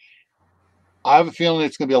November. I have a feeling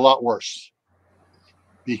it's going to be a lot worse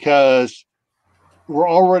because we're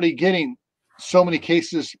already getting so many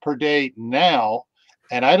cases per day now,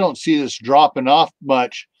 and I don't see this dropping off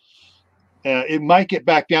much. It might get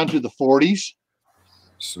back down to the 40s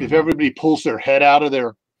if everybody pulls their head out of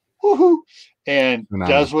their woohoo and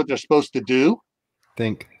does what they're supposed to do.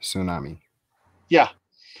 Think tsunami. Yeah.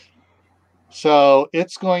 So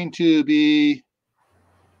it's going to be.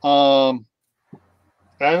 I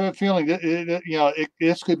have a feeling that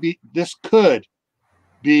this could be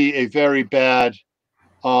a very bad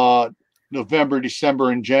November, December,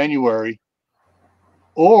 and January,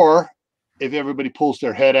 or if everybody pulls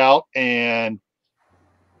their head out and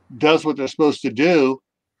does what they're supposed to do,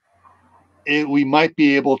 we might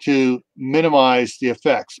be able to minimize the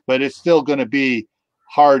effects. But it's still going to be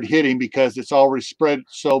hard hitting because it's already spread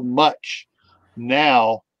so much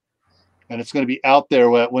now, and it's going to be out there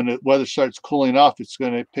when the weather starts cooling off. It's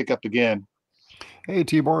going to pick up again. Hey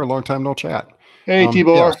Tibor, long time no chat. Hey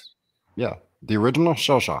Tibor. Yes. Yeah, the original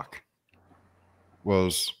shell shock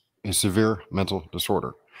was a severe mental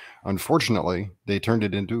disorder. Unfortunately, they turned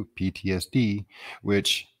it into PTSD,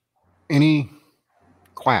 which any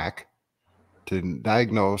quack to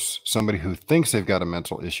diagnose somebody who thinks they've got a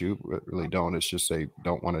mental issue, but really don't. It's just they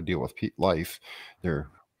don't want to deal with life. They're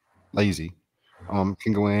lazy. Can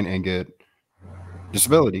go in and get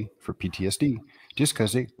disability for PTSD just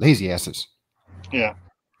because they lazy asses. Yeah.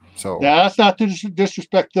 So now that's not to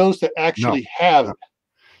disrespect those that actually have it.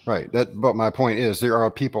 Right. But my point is there are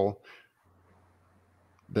people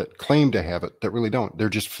that claim to have it that really don't. They're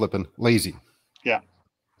just flipping lazy. Yeah.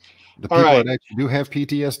 The people that actually do have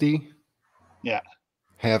PTSD,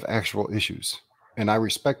 have actual issues. And I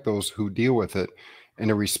respect those who deal with it in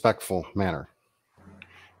a respectful manner.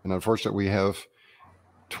 And unfortunately, we have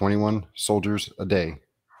 21 soldiers a day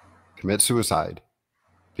commit suicide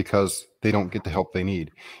because they don't get the help they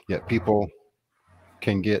need. Yet people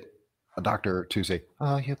can get a doctor to say,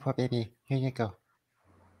 "Oh, you poor baby, here you go,"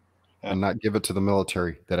 and not give it to the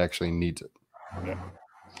military that actually needs it. Yeah.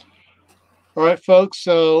 All right, folks.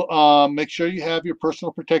 So make sure you have your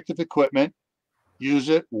personal protective equipment. Use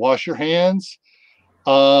it. Wash your hands.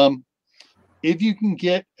 If you can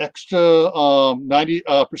get extra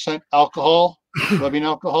 90% alcohol, rubbing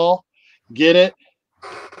alcohol, get it.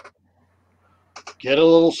 Get a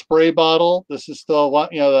little spray bottle. This is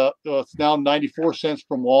it's now 94 cents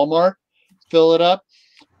from Walmart. Fill it up.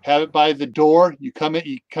 Have it by the door. You come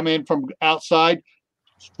in from outside.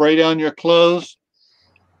 Spray down your clothes.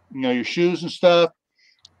 Your shoes and stuff.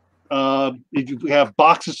 If you have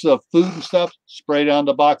boxes of food and stuff, spray down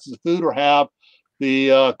the boxes of food, or have the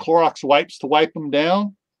Clorox wipes to wipe them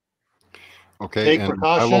down. Okay. Take and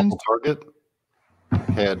precautions. My local Target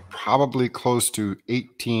had probably close to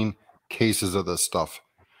 18 cases of this stuff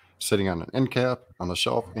sitting on an end cap on the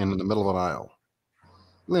shelf and in the middle of an aisle.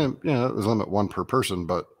 It was limit one per person,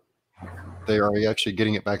 but they are actually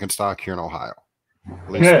getting it back in stock here in Ohio.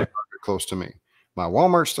 At least close to me. My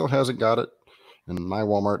Walmart still hasn't got it. And my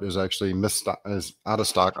Walmart is actually is out of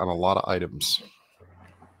stock on a lot of items.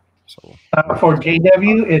 So for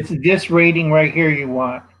JW, it's this rating right here you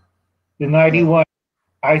want. The 91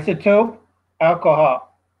 isotope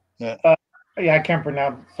alcohol. Yeah. I can't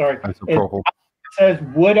pronounce it. Sorry. Isopropyl. It says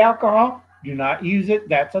wood alcohol. Do not use it.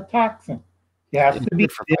 That's a toxin. It has to be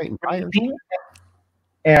for fighting fires.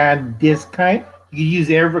 And this kind, you use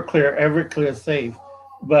Everclear. Everclear is safe.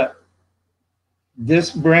 But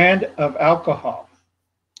this brand of alcohol.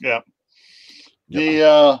 Yeah.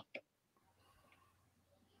 The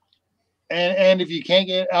and if you can't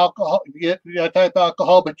get alcohol, get that type of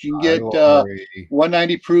alcohol, but you can get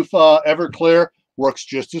 190 proof Everclear, works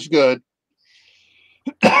just as good.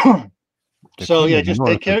 So yeah, just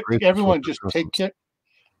take care. Everyone, just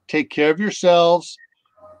take care of yourselves.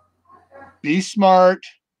 Be smart.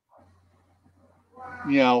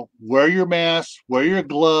 You know, wear your mask, wear your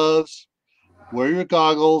gloves, wear your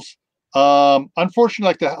goggles. Unfortunately,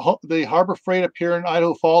 like the Harbor Freight up here in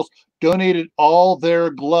Idaho Falls donated all their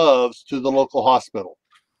gloves to the local hospital.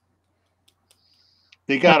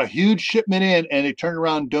 They got a huge shipment in, and they turned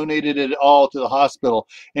around and donated it all to the hospital.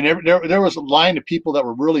 And there was a line of people that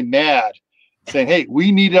were really mad, saying, "Hey,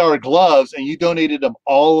 we need our gloves, and you donated them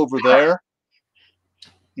all over there."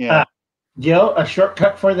 Yeah, Joe, a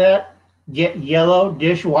shortcut for that: get yellow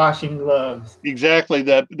dishwashing gloves. Exactly.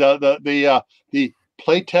 The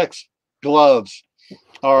Playtex gloves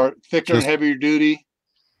are thicker and heavier duty.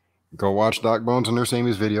 Go watch Doc Bones and Nurse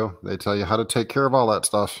Amy's video. They tell you how to take care of all that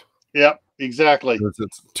stuff. Yep, exactly. It's a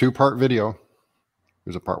 2-part video.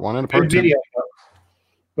 There's a part 1 and a part 2. Video.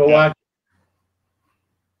 Go watch.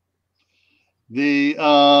 The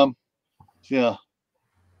WD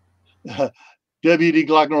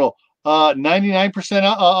Glock and Roll.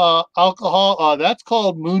 99% alcohol. That's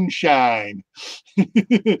called moonshine.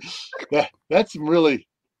 That's some really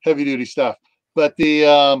heavy duty stuff. But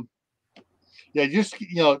the just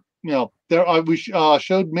there we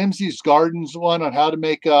showed Mimsy's Gardens one on how to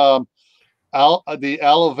make the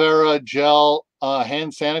aloe vera gel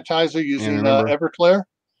hand sanitizer using Everclear.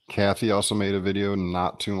 Kathy also made a video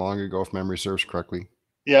not too long ago, if memory serves correctly.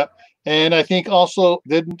 Yeah, and I think also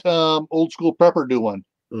didn't Old School Prepper do one?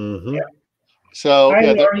 Mm-hmm. Yeah. So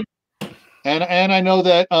and I know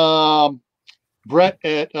that Brett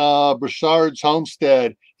at Broussard's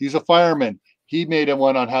Homestead, he's a fireman. He made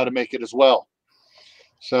one on how to make it as well.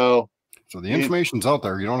 So the information's out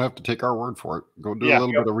there. You don't have to take our word for it. Go do a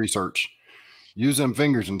little bit of research. Use them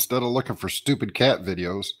fingers instead of looking for stupid cat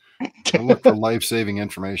videos. Go look for life-saving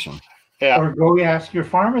information. Yeah. Or go ask your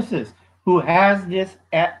pharmacist who has this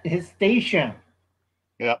at his station.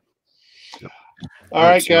 Yeah. All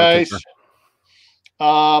right, guys.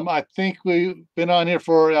 I think we've been on here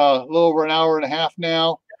for a little over an hour and a half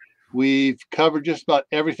now. We've covered just about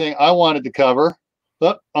everything I wanted to cover.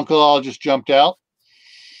 But Uncle Al just jumped out.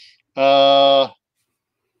 Let's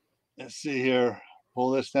see here.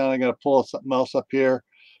 Pull this down. I got to pull something else up here.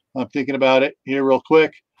 I'm thinking about it here real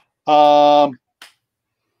quick. I'm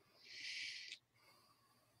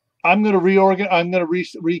going to reorganize. I'm going to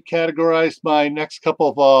recategorize my next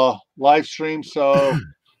couple of live streams. So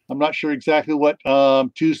I'm not sure exactly what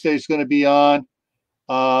Tuesday is going to be on.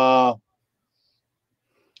 But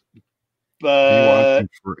be watching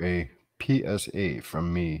for a PSA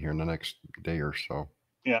from me here in the next day or so.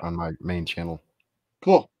 Yeah, on my main channel.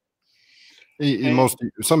 Cool.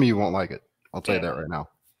 Some of you won't like it. I'll tell you that right now,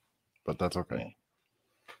 but that's okay.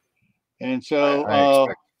 Yeah. And so I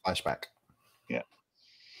expect flashback. Yeah,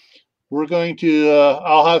 we're going to.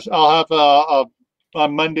 I'll have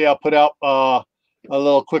on Monday. I'll put out a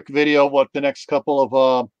little quick video of what the next couple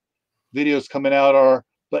of videos coming out are.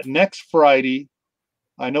 But next Friday,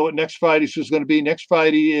 I know what next Friday is going to be. Next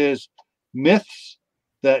Friday is myths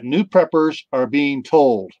that new preppers are being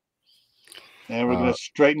told, and we're going to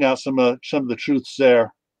straighten out some of the truths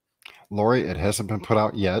there. Lori, it hasn't been put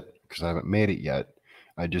out yet because I haven't made it yet.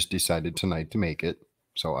 I just decided tonight to make it,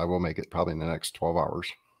 so I will make it probably in the next 12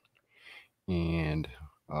 hours. And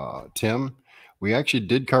Tim, we actually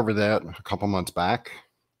did cover that a couple months back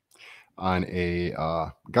on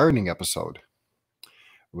a gardening episode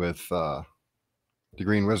with the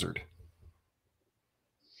Green Wizard.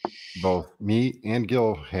 Both me and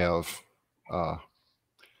Gil have a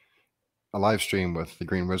live stream with the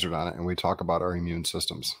Green Wizard on it, and we talk about our immune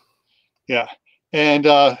systems. Yeah, and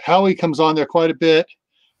Howie comes on there quite a bit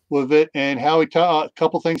with it, and Howie a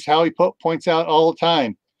couple things Howie points out all the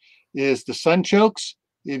time is the sun chokes.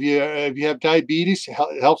 If you have diabetes,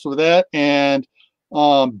 it helps with that, and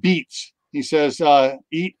beets. He says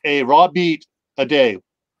eat a raw beet a day,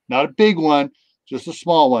 not a big one, just a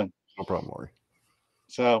small one. No problem, Lori.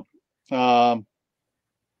 So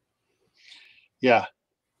Yeah.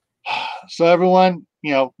 So everyone,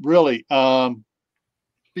 really,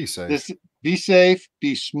 be safe. Be safe,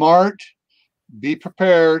 be smart, be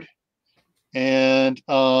prepared, and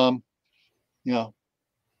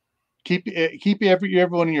keep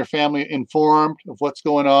everyone in your family informed of what's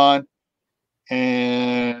going on,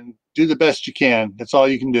 and do the best you can. That's all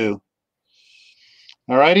you can do.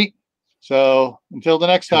 All righty. So until the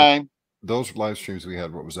next time. Those live streams we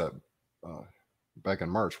had, what was that? Back in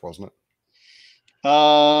March, wasn't it?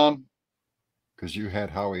 Because you had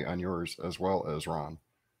Howie on yours as well as Ron.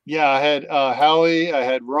 Yeah, I had Howie, I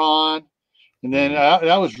had Ron, and then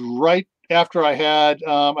that was right after I had.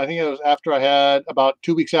 I think it was after I had about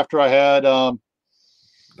 2 weeks after I had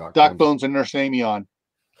Doc Bones and Nurse Amy on.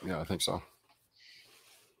 Yeah, I think so.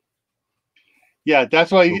 Yeah,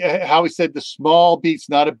 that's why Howie said the small beat's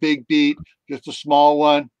not a big beat, just a small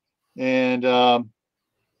one, and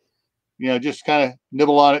just kind of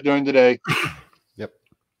nibble on it during the day. Yep.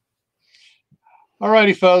 All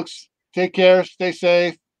righty, folks. Take care. Stay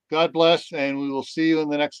safe. God bless, and we will see you in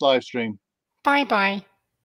the next live stream. Bye-bye.